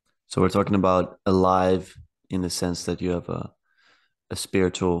 So we're talking about alive in the sense that you have a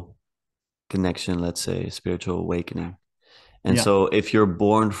spiritual connection, let's say, a spiritual awakening. And so if you're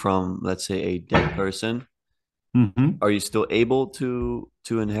born from, let's say, a dead person, are you still able to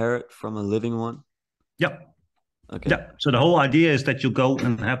inherit from a living one? Yeah. Okay. Yeah. So the whole idea is that you go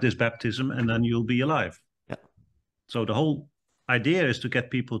and have this baptism and then you'll be alive. Yeah. So the whole idea is to get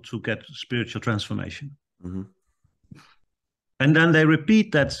people to get spiritual transformation. And then they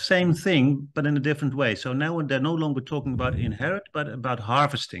repeat that same thing, but in a different way. So now they're no longer talking about inherit, but about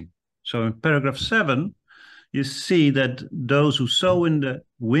harvesting. So in paragraph 7, you see that those who sow in the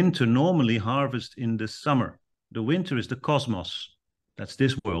winter normally harvest in the summer. The winter is the cosmos. That's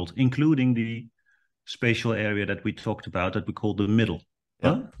this world, including the spatial area that we talked about that we call the middle.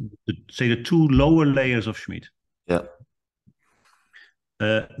 Yeah. Say the 2 lower layers of Schmidt. Yeah.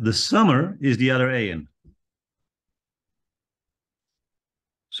 The summer is the other aeon.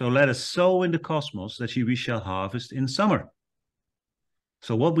 So let us sow in the cosmos that we shall harvest in summer.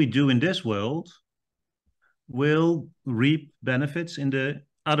 So what we do in this world will reap benefits in the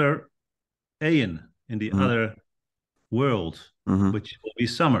other aeon, in the other world, which will be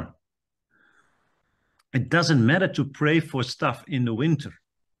summer. It doesn't matter to pray for stuff in the winter.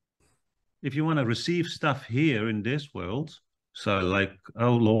 If you want to receive stuff here in this world, so like,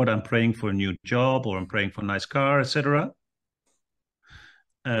 oh Lord, I'm praying for a new job, or I'm praying for a nice car, etc.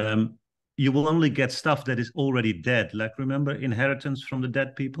 You will only get stuff that is already dead. Like, remember inheritance from the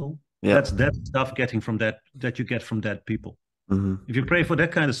dead people? Yeah. That's dead stuff getting from that you get from dead people. If you pray for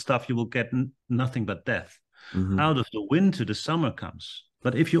that kind of stuff, you will get nothing but death. Out of the winter, the summer comes.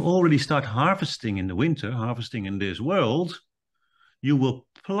 But if you already start harvesting in the winter, harvesting in this world, you will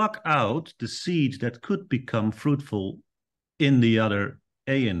pluck out the seed that could become fruitful in the other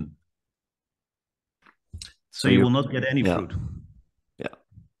aeon. So you will not get any fruit. Yeah.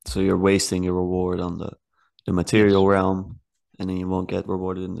 So you're wasting your reward on the material realm, and then you won't get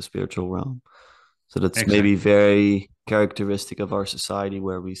rewarded in the spiritual realm. So that's maybe very characteristic of our society,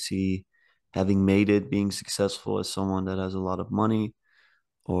 where we see having made it, being successful as someone that has a lot of money,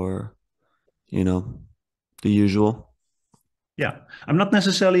 or, the usual. Yeah. I'm not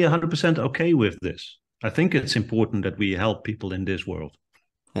necessarily 100% okay with this. I think it's important that we help people in this world.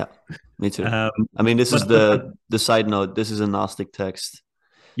 Yeah, me too. This is the side note. This is a Gnostic text.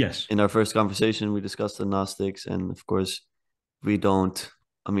 Yes. In our first conversation, we discussed the Gnostics, and of course, we're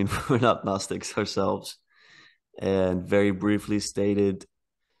not Gnostics ourselves. And very briefly stated,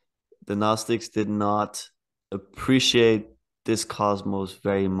 the Gnostics did not appreciate this cosmos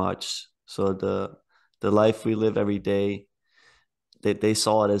very much. So the life we live every day, they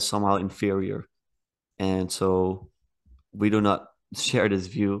saw it as somehow inferior. And so we do not share this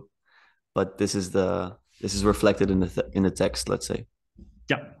view, but this is reflected in the text, let's say.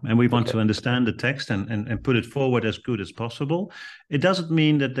 Yeah, and we want to understand the text and put it forward as good as possible. It doesn't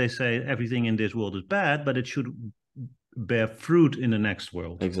mean that they say everything in this world is bad, but it should bear fruit in the next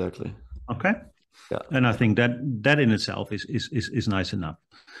world. Exactly. Okay. Yeah. And I think that in itself is nice enough.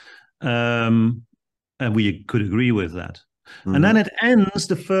 And we could agree with that. And then it ends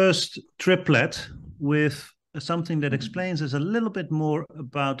the first triplet with something that explains us a little bit more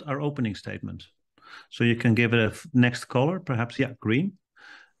about our opening statement. So you can give it a next color, perhaps, yeah, green.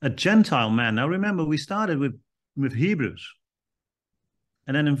 A Gentile man. Now remember, we started with Hebrews.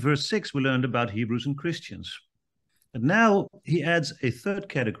 And then in verse 6, we learned about Hebrews and Christians. And now he adds a third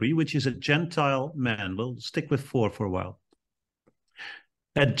category, which is a Gentile man. We'll stick with 4 for a while.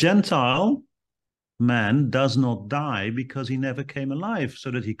 A Gentile man does not die because he never came alive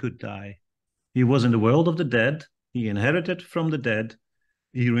so that he could die. He was in the world of the dead. He inherited from the dead.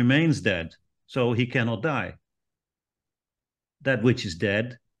 He remains dead, so he cannot die. That which is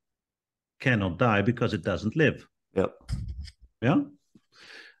dead cannot die because it doesn't live. Yep. Yeah.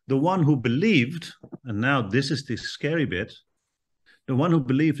 The one who believed, and now this is the scary bit, the one who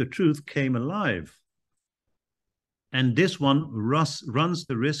believed the truth came alive. And this one runs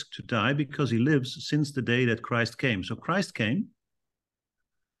the risk to die because he lives since the day that Christ came. So Christ came,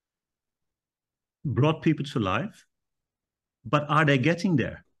 brought people to life, but are they getting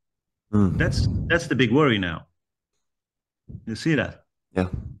there? That's the big worry now. You see that? Yeah.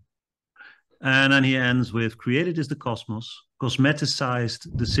 And then he ends with, created is the cosmos, cosmeticized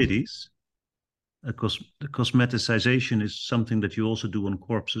the cities. The cosmeticization is something that you also do on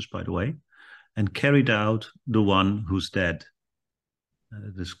corpses, by the way, and carried out the one who's dead.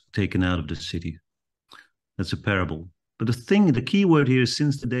 Is taken out of the city. That's a parable. But the key word here is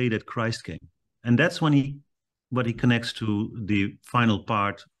since the day that Christ came. And that's when he connects to the final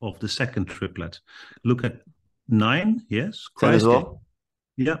part of the second triplet. Look at 9, yes? Christ 10 as well? Came.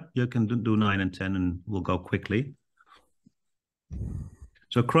 Yeah, you can do 9 and 10 and we'll go quickly.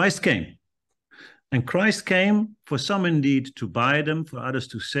 So Christ came. And Christ came for some indeed to buy them, for others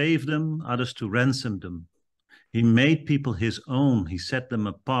to save them, others to ransom them. He made people his own. He set them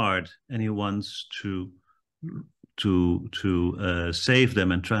apart, and he wants to save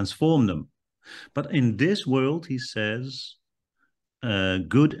them and transform them. But in this world, he says,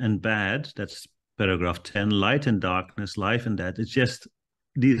 good and bad. That's paragraph 10. Light and darkness, life and death.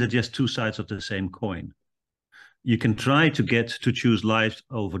 These are just 2 sides of the same coin. You can try to choose life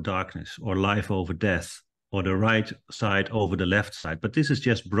over darkness, or life over death, or the right side over the left side. But this is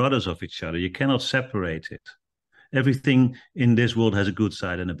just brothers of each other. You cannot separate it. Everything in this world has a good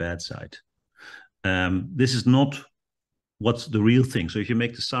side and a bad side. This is not what's the real thing. So if you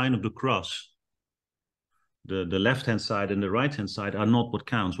make the sign of the cross, the left-hand side and the right-hand side are not what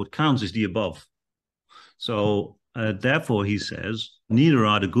counts. What counts is the above. So therefore, he says, neither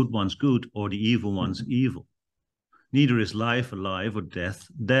are the good ones good or the evil ones evil. Neither is life alive or death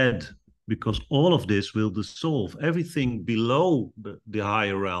dead, because all of this will dissolve. Everything below the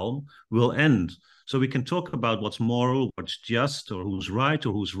higher realm will end. So we can talk about what's moral, what's just, or who's right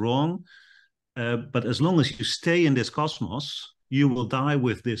or who's wrong. But as long as you stay in this cosmos, you will die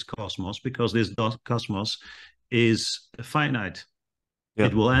with this cosmos, because this cosmos is finite.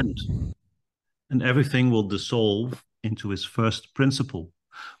 Yep. It will end. And everything will dissolve into its first principle.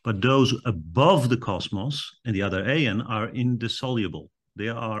 But those above the cosmos and the other aeon are indissoluble. They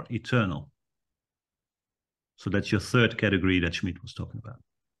are eternal. So that's your third category that Schmidt was talking about.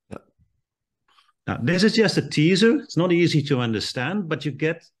 Yep. Now, this is just a teaser. It's not easy to understand, but you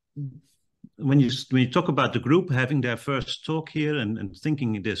get, when you talk about the group having their first talk here and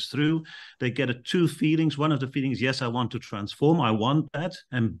thinking this through, they get 2 feelings. One of the feelings, yes, I want to transform. I want that.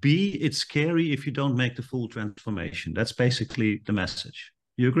 And B, it's scary if you don't make the full transformation. That's basically the message.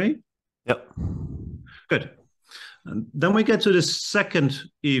 You agree? Yep. Good. And then we get to the second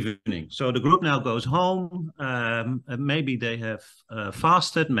evening. So the group now goes home. Maybe they have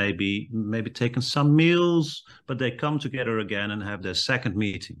fasted, maybe taken some meals, but they come together again and have their second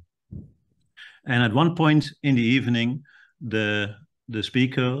meeting. And at one point in the evening, the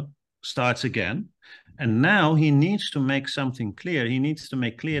speaker starts again. And now he needs to make something clear. He needs to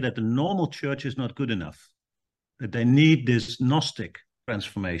make clear that the normal church is not good enough, that they need this Gnostic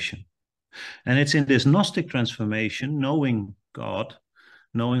transformation. And it's in this Gnostic transformation, knowing God,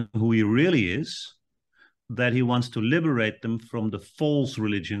 knowing who he really is, that he wants to liberate them from the false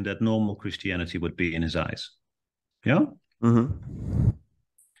religion that normal Christianity would be in his eyes. Yeah? Mm-hmm.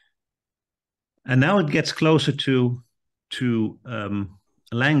 And now it gets closer to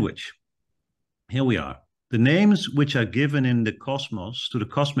language. Here we are. The names which are given in the cosmos to the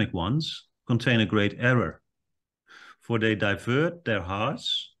cosmic ones contain a great error, for they divert their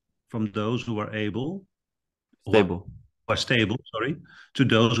hearts from those who are able, stable, are stable, sorry, to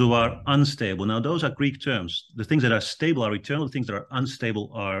those who are unstable. Now, those are Greek terms. The things that are stable are eternal. The things that are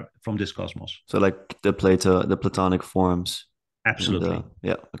unstable are from this cosmos. So like the Platonic forms. Absolutely.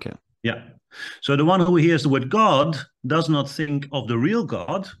 Yeah, okay. Yeah. So the one who hears the word God does not think of the real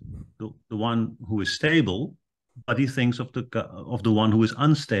God, the one who is stable, but he thinks of the one who is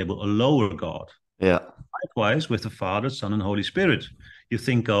unstable, a lower God. Yeah. Likewise, with the Father, Son, and Holy Spirit. You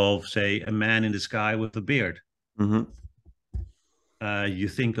think of, say, a man in the sky with a beard. Mm-hmm. You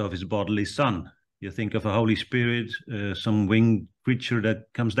think of his bodily son. You think of a Holy Spirit, some winged creature that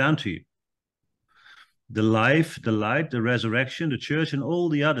comes down to you. The life, the light, the resurrection, the church, and all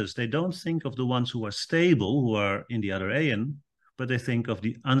the others, they don't think of the ones who are stable, who are in the other aeon, but they think of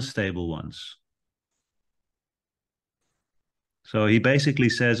the unstable ones. So he basically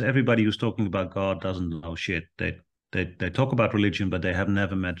says everybody who's talking about God doesn't know shit. They talk about religion, but they have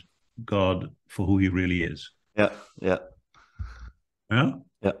never met God for who he really is. Yeah, yeah. Yeah?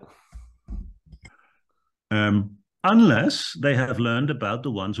 Yeah. Unless they have learned about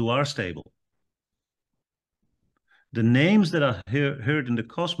the ones who are stable. The names that are heard in the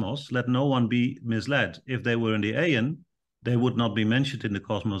cosmos, let no one be misled. If they were in the aeon, they would not be mentioned in the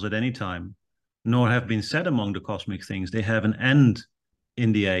cosmos at any time, nor have been said among the cosmic things. They have an end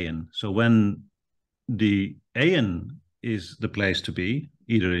in the aeon. So when the aeon is the place to be,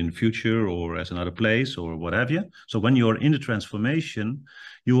 either in future or as another place or what have you. So when you're in the transformation,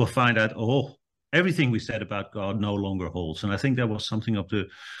 you will find out, oh, everything we said about God no longer holds. And I think that was something of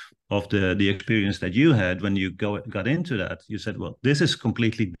the experience that you had when you got into that. You said, well, this is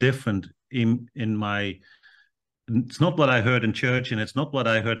completely different in my, it's not what I heard in church, and it's not what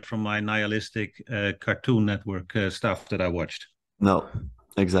I heard from my nihilistic Cartoon Network stuff that I watched. No,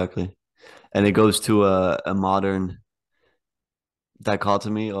 exactly. And it goes to a modern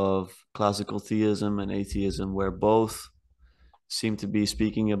dichotomy of classical theism and atheism, where both seem to be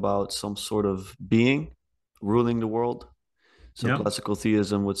speaking about some sort of being ruling the world. So Yeah. classical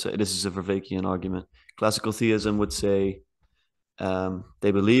theism would say, this is a Vervaekian argument. Classical theism would say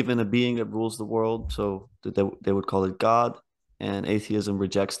they believe in a being that rules the world, so they would call it God, and atheism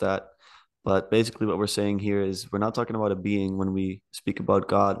rejects that. But basically, what we're saying here is we're not talking about a being when we speak about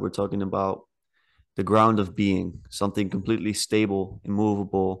God. We're talking about the ground of being, something completely stable,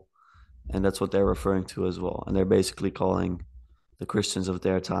 immovable, and that's what they're referring to as well. And they're basically calling the Christians of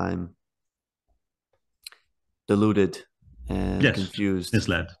their time deluded and Yes, confused,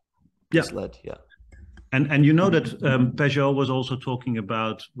 misled. misled. Yeah. And you know that Peugeot was also talking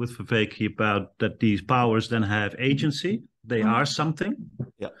about with Vervaeke about that these powers then have agency. They are something.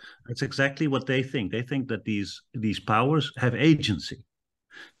 Yeah. That's exactly what they think. They think that these powers have agency.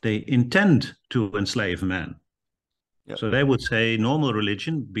 They intend to enslave man. Yeah. So they would say normal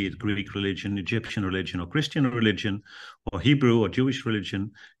religion, be it Greek religion, Egyptian religion, or Christian religion, or Hebrew or Jewish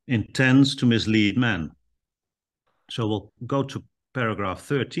religion, intends to mislead man. So we'll go to paragraph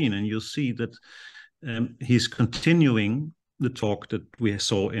 13, and you'll see that he's continuing the talk that we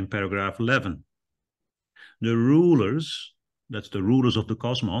saw in paragraph 11. The rulers, that's the rulers of the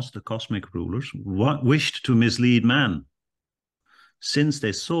cosmos, the cosmic rulers, wished to mislead man, since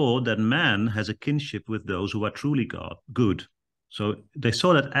they saw that man has a kinship with those who are truly good. So they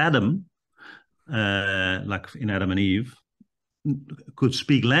saw that Adam, like in Adam and Eve, could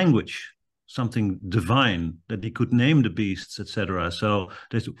speak language, something divine, that he could name the beasts, etc. So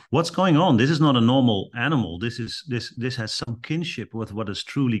what's going on? This is not a normal animal. This has some kinship with what is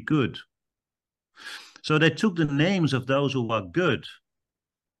truly good. So they took the names of those who are good,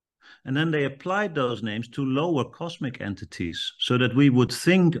 and then they applied those names to lower cosmic entities, so that we would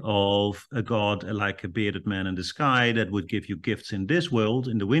think of a god like a bearded man in the sky that would give you gifts in this world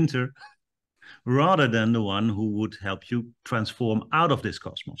in the winter, rather than the one who would help you transform out of this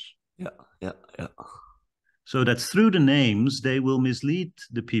cosmos. Yeah, yeah, yeah. So that through the names, they will mislead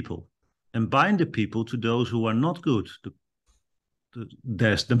the people and bind the people to those who are not good,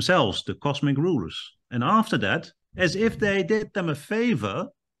 themselves, the cosmic rulers. And after that, as if they did them a favor,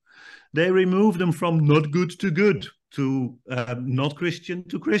 they remove them from not good to good, to not Christian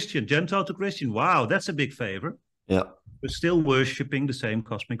to Christian, Gentile to Christian. Wow, that's a big favor. Yeah. But still worshipping the same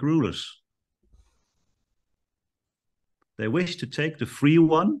cosmic rulers. They wish to take the free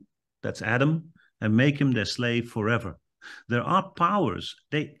one, that's Adam, and make him their slave forever. There are powers.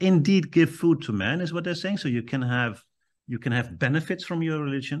 They indeed give food to man, is what they're saying. So you can have benefits from your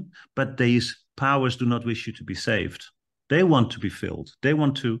religion, but these powers do not wish you to be saved. They want to be filled. They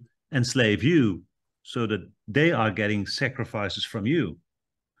want to enslave you so that they are getting sacrifices from you.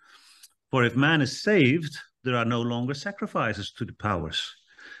 For if man is saved, there are no longer sacrifices to the powers.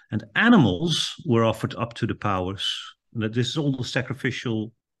 And animals were offered up to the powers This is all the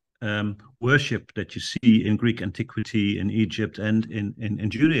sacrificial worship that you see in Greek antiquity, in Egypt, and in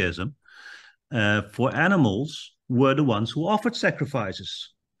Judaism. For animals were the ones who offered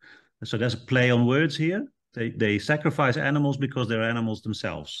sacrifices. So there's a play on words here. They sacrifice animals because they're animals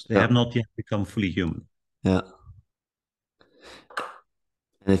themselves. They have not yet become fully human. Yeah.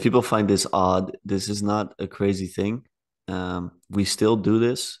 And if people find this odd, this is not a crazy thing. We still do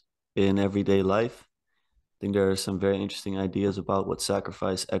this in everyday life. I think there are some very interesting ideas about what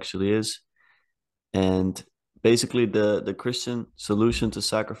sacrifice actually is. And basically the Christian solution to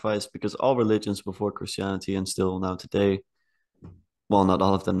sacrifice, because all religions before Christianity and still now today, well, not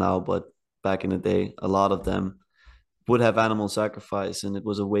all of them now, but back in the day, a lot of them would have animal sacrifice, and it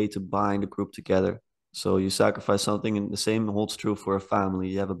was a way to bind a group together. So you sacrifice something, and the same holds true for a family.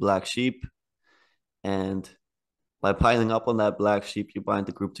 You have a black sheep, and by piling up on that black sheep, you bind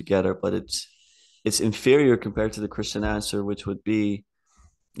the group together. But it's inferior compared to the Christian answer, which would be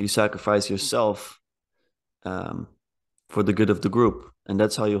you sacrifice yourself for the good of the group, and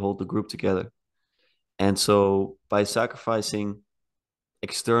that's how you hold the group together. And so by sacrificing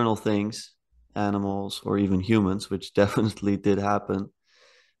external things, animals or even humans, which definitely did happen,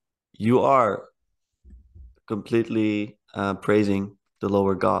 you are completely praising the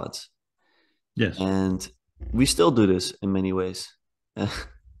lower gods. Yes. And we still do this in many ways.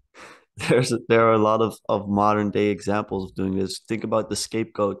 There are a lot of modern day examples of doing this. Think about the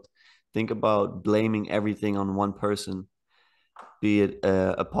scapegoat. Think about blaming everything on one person, be it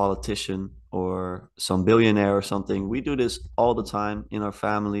a politician or some billionaire or something. We do this all the time in our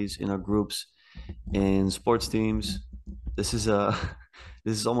families, in our groups, in sports teams. This is a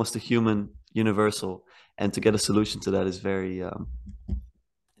this is almost a human universal, and to get a solution to that is very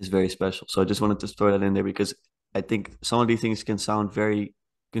special. So I just wanted to throw that in there because I think some of these things can sound very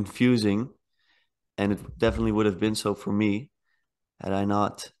confusing, and it definitely would have been so for me had I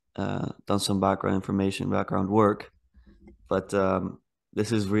not done some background work. But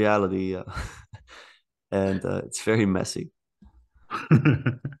this is reality, and it's very messy.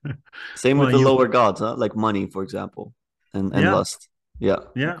 Same with Well, the lower gods, huh? Like money, for example, and yeah, lust. Yeah,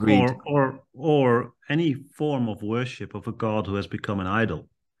 yeah, greed. or any form of worship of a god who has become an idol,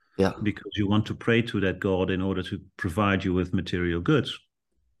 Yeah, because you want to pray to that god in order to provide you with material goods.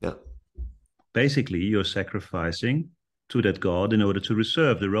 yeah, Basically, you're sacrificing to that god in order to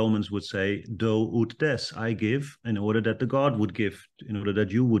reserve. The Romans would say, "Do ut des," I give in order that the god would give, in order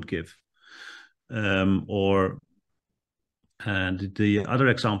that you would give. Or and the other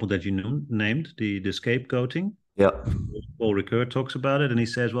example that you named, the scapegoating. yeah, Paul Ricoeur talks about it, and he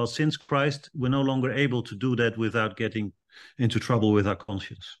says, well, since Christ, we're no longer able to do that without getting into trouble with our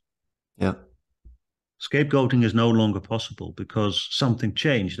conscience. yeah, Scapegoating is no longer possible because something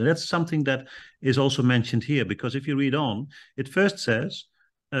changed. And that's something that is also mentioned here, because if you read on, it first says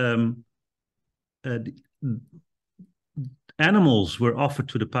uh, animals were offered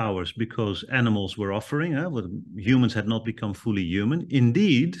to the powers because animals were offering. Humans had not become fully human.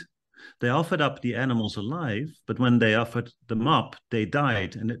 Indeed, they offered up the animals alive, but when they offered them up, they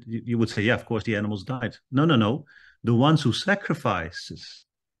died. And you would say, yeah, of course, the animals died. No, no, no. The ones who sacrifices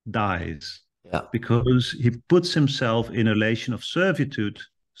dies yeah. because he puts himself in a relation of servitude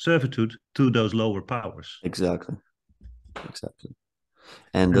to those lower powers. Exactly, exactly.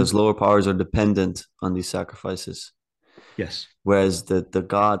 And And those lower powers are dependent on these sacrifices. yes, Whereas the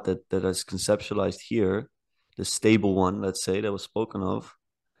God that is conceptualized here, the stable one, let's say, that was spoken of,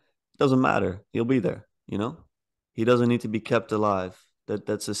 doesn't matter. He'll be there, you know? He doesn't need to be kept alive.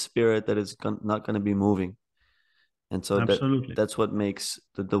 That's a spirit that is not going to be moving. And so absolutely. that's what makes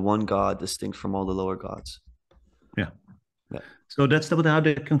the one God distinct from all the lower gods. Yeah. Yeah. So that's how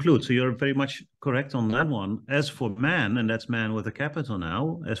they conclude. So you're very much correct on that one. As for man, and that's man with a capital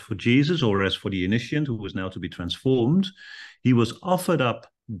now, as for Jesus, or as for the initiate who was now to be transformed, he was offered up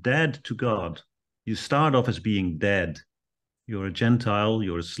dead to God. You start off as being dead. You're a Gentile,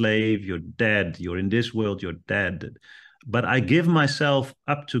 you're a slave, you're dead. You're in this world, you're dead. But I give myself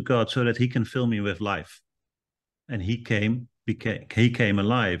up to God so that he can fill me with life. And he came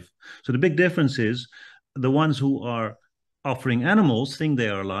alive. So the big difference is the ones who are offering animals think they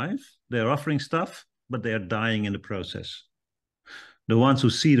are alive, they're offering stuff, but they are dying in the process. The ones who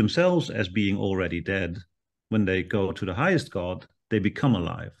see themselves as being already dead, when they go to the highest God, they become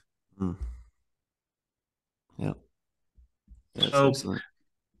alive. Mm. Yeah. That's So excellent.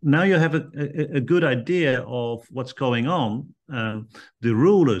 now you have a good idea of what's going on. The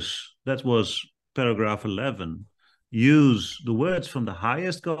rulers, that was paragraph 11, use the words from the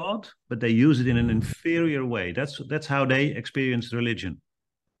highest God, but they use it in an inferior way. That's how they experienced religion.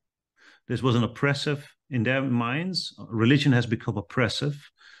 This was an oppressive in their minds, religion has become oppressive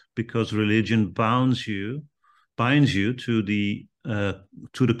because religion binds you to the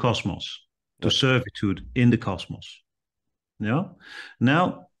cosmos, to servitude in the cosmos. Yeah.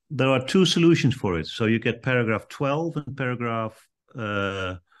 Now there are two solutions for it. So you get paragraph 12 and paragraph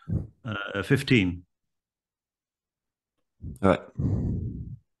 15. All right.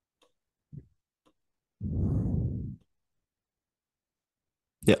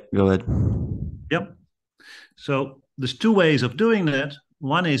 Yeah, go ahead. Yep. So there's two ways of doing that.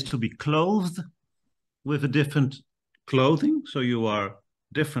 One is to be clothed with a different clothing. So you are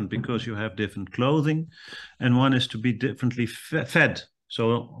different because you have different clothing. And one is to be differently fed.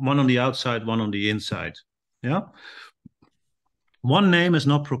 So one on the outside, one on the inside. Yeah. One name is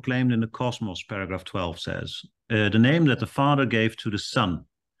not proclaimed in the cosmos, paragraph 12 says. The name that the Father gave to the Son.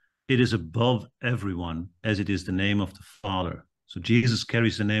 It is above everyone, as it is the name of the Father. So Jesus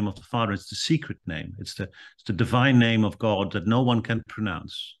carries the name of the Father. It's the secret name. It's the divine name of God that no one can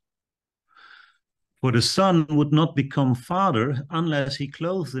pronounce. For the Son would not become Father unless he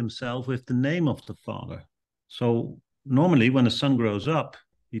clothed himself with the name of the Father. So normally when the Son grows up,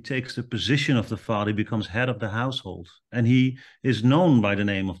 he takes the position of the Father, he becomes head of the household, and he is known by the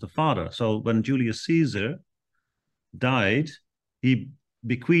name of the Father. So when Julius Caesar died, he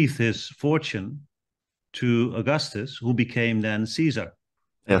bequeathed his fortune to Augustus, who became then Caesar.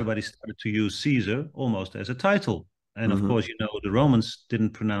 Yeah. Everybody started to use Caesar almost as a title. And of course, you know, the Romans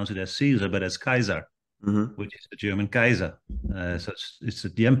didn't pronounce it as Caesar, but as Kaiser, which is the German Kaiser. So it's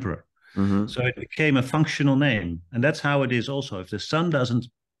the emperor. So it became a functional name. And that's how it is also. If the Son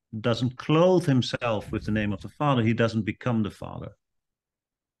doesn't clothe himself with the name of the Father, he doesn't become the Father.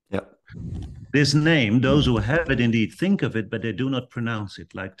 Yeah. This name, those who have it indeed think of it, but they do not pronounce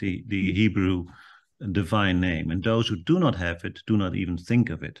it, like the Hebrew divine name. And those who do not have it do not even think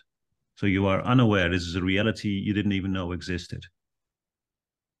of it. So you are unaware. This is a reality you didn't even know existed.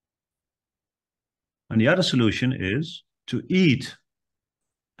 And the other solution is to eat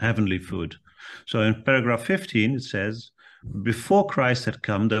heavenly food. So in paragraph 15, it says, before Christ had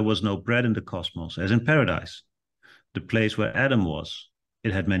come, there was no bread in the cosmos, as in paradise, the place where Adam was.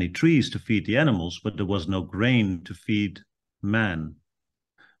 It had many trees to feed the animals, but there was no grain to feed man.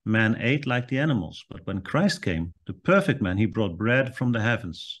 Man ate like the animals, but when Christ came, the perfect man, he brought bread from the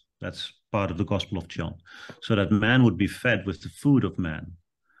heavens. That's part of the Gospel of John, so that man would be fed with the food of man.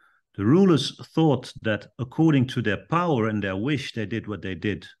 The rulers thought that according to their power and their wish, they did what they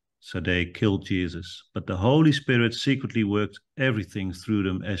did. So they killed Jesus. But the Holy Spirit secretly worked everything through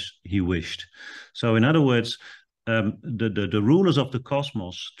them as he wished. So in other words, the rulers of the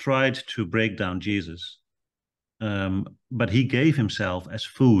cosmos tried to break down Jesus. But he gave himself as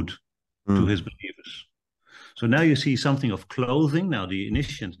food to his believers. So now you see something of clothing. Now the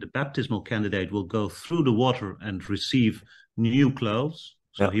initiate, the baptismal candidate, will go through the water and receive new clothes.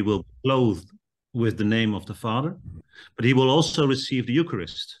 So he will be clothed with the name of the Father, but he will also receive the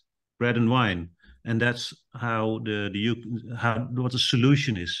Eucharist, bread and wine, and that's how what the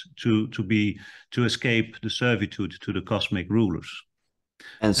solution is to escape the servitude to the cosmic rulers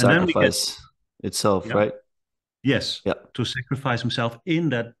and sacrifice itself, right? Yes, to sacrifice himself in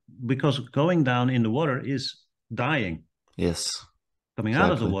that, because going down in the water is dying. Yes, coming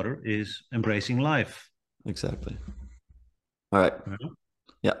out of the water is embracing life. Exactly. All right.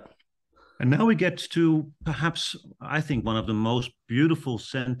 Yeah. And now we get to perhaps, I think, one of the most beautiful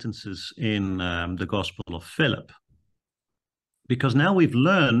sentences in the Gospel of Philip. Because now we've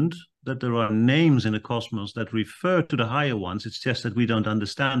learned that there are names in the cosmos that refer to the higher ones. It's just that we don't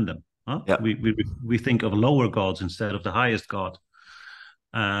understand them. Huh? Yeah. We think of lower gods instead of the highest God.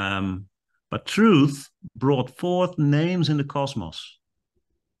 But truth brought forth names in the cosmos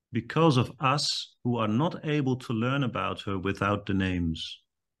because of us who are not able to learn about her without the names.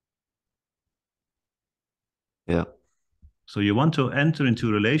 Yeah. So you want to enter into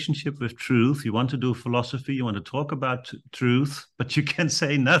a relationship with truth. You want to do philosophy. You want to talk about truth, but you can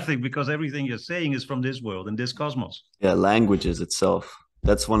say nothing because everything you're saying is from this world and this cosmos. Yeah, languages itself.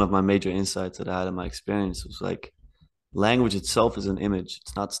 That's one of my major insights that I had in my experience. It was like language itself is an image.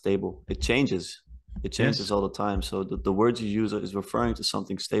 It's not stable. It changes. It changes all the time. So the words you use is referring to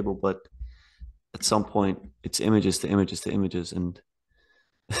something stable, but at some point it's images to images to images, and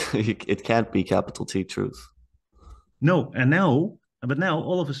it can't be capital T truth. No, and now, but now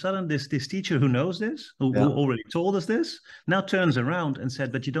all of a sudden, this teacher who knows this, who already told us this, now turns around and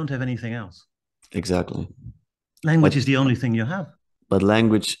said, "But you don't have anything else." Exactly. Language is the only thing you have. But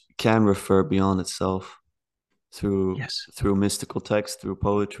language can refer beyond itself through mystical text, through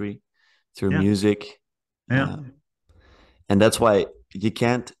poetry, through music. Yeah. And that's why you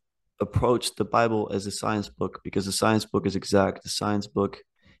can't approach the Bible as a science book because the science book is exact. The science book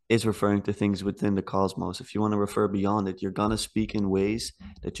is referring to things within the cosmos. If you want to refer beyond it, you're gonna speak in ways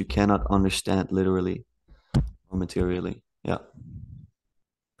that you cannot understand literally or materially. Yeah.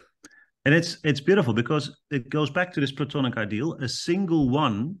 And it's beautiful because it goes back to this Platonic ideal. A single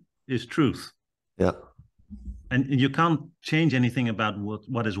one is truth. Yeah. And you can't change anything about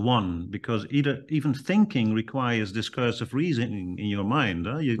what is one, because even thinking requires discursive reasoning in your mind.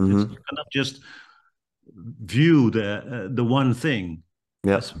 You cannot just view the one thing.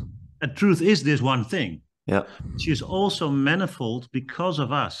 Yeah. A truth is this one thing. Yeah. She is also manifold because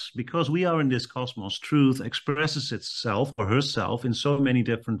of us, because we are in this cosmos. Truth expresses itself or herself in so many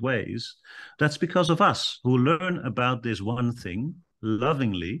different ways. That's because of us who learn about this one thing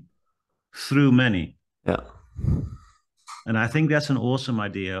lovingly through many. Yeah. And I think that's an awesome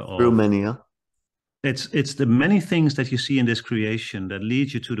idea of Through many, yeah. It's the many things that you see in this creation that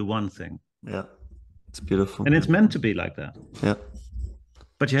lead you to the one thing. Yeah. It's beautiful. And it's meant to be like that. Yeah.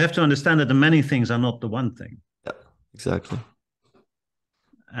 But you have to understand that the many things are not the one thing. Yeah, exactly.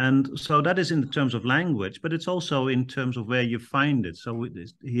 And so that is in terms of language, but it's also in terms of where you find it. So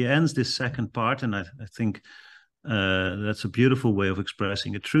he ends this second part, and I think that's a beautiful way of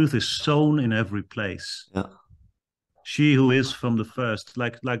expressing it. Truth is sown in every place. Yeah. She who is from the first,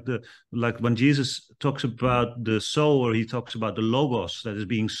 like when Jesus talks about the sower, he talks about the logos that is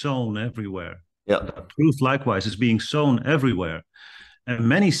being sown everywhere. Yeah. Truth likewise is being sown everywhere, and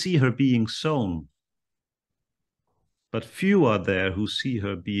many see her being sown, but few are there who see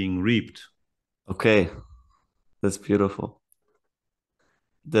her being reaped. Okay, that's beautiful.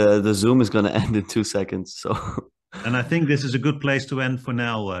 The Zoom is going to end in 2 seconds, so. And I think this is a good place to end for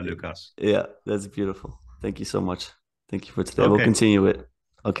now, Lucas. Yeah, that's beautiful. Thank you so much. Thank you for today. Okay. We'll continue it.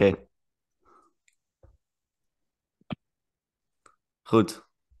 Oké. Goed.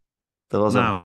 Dat was hem.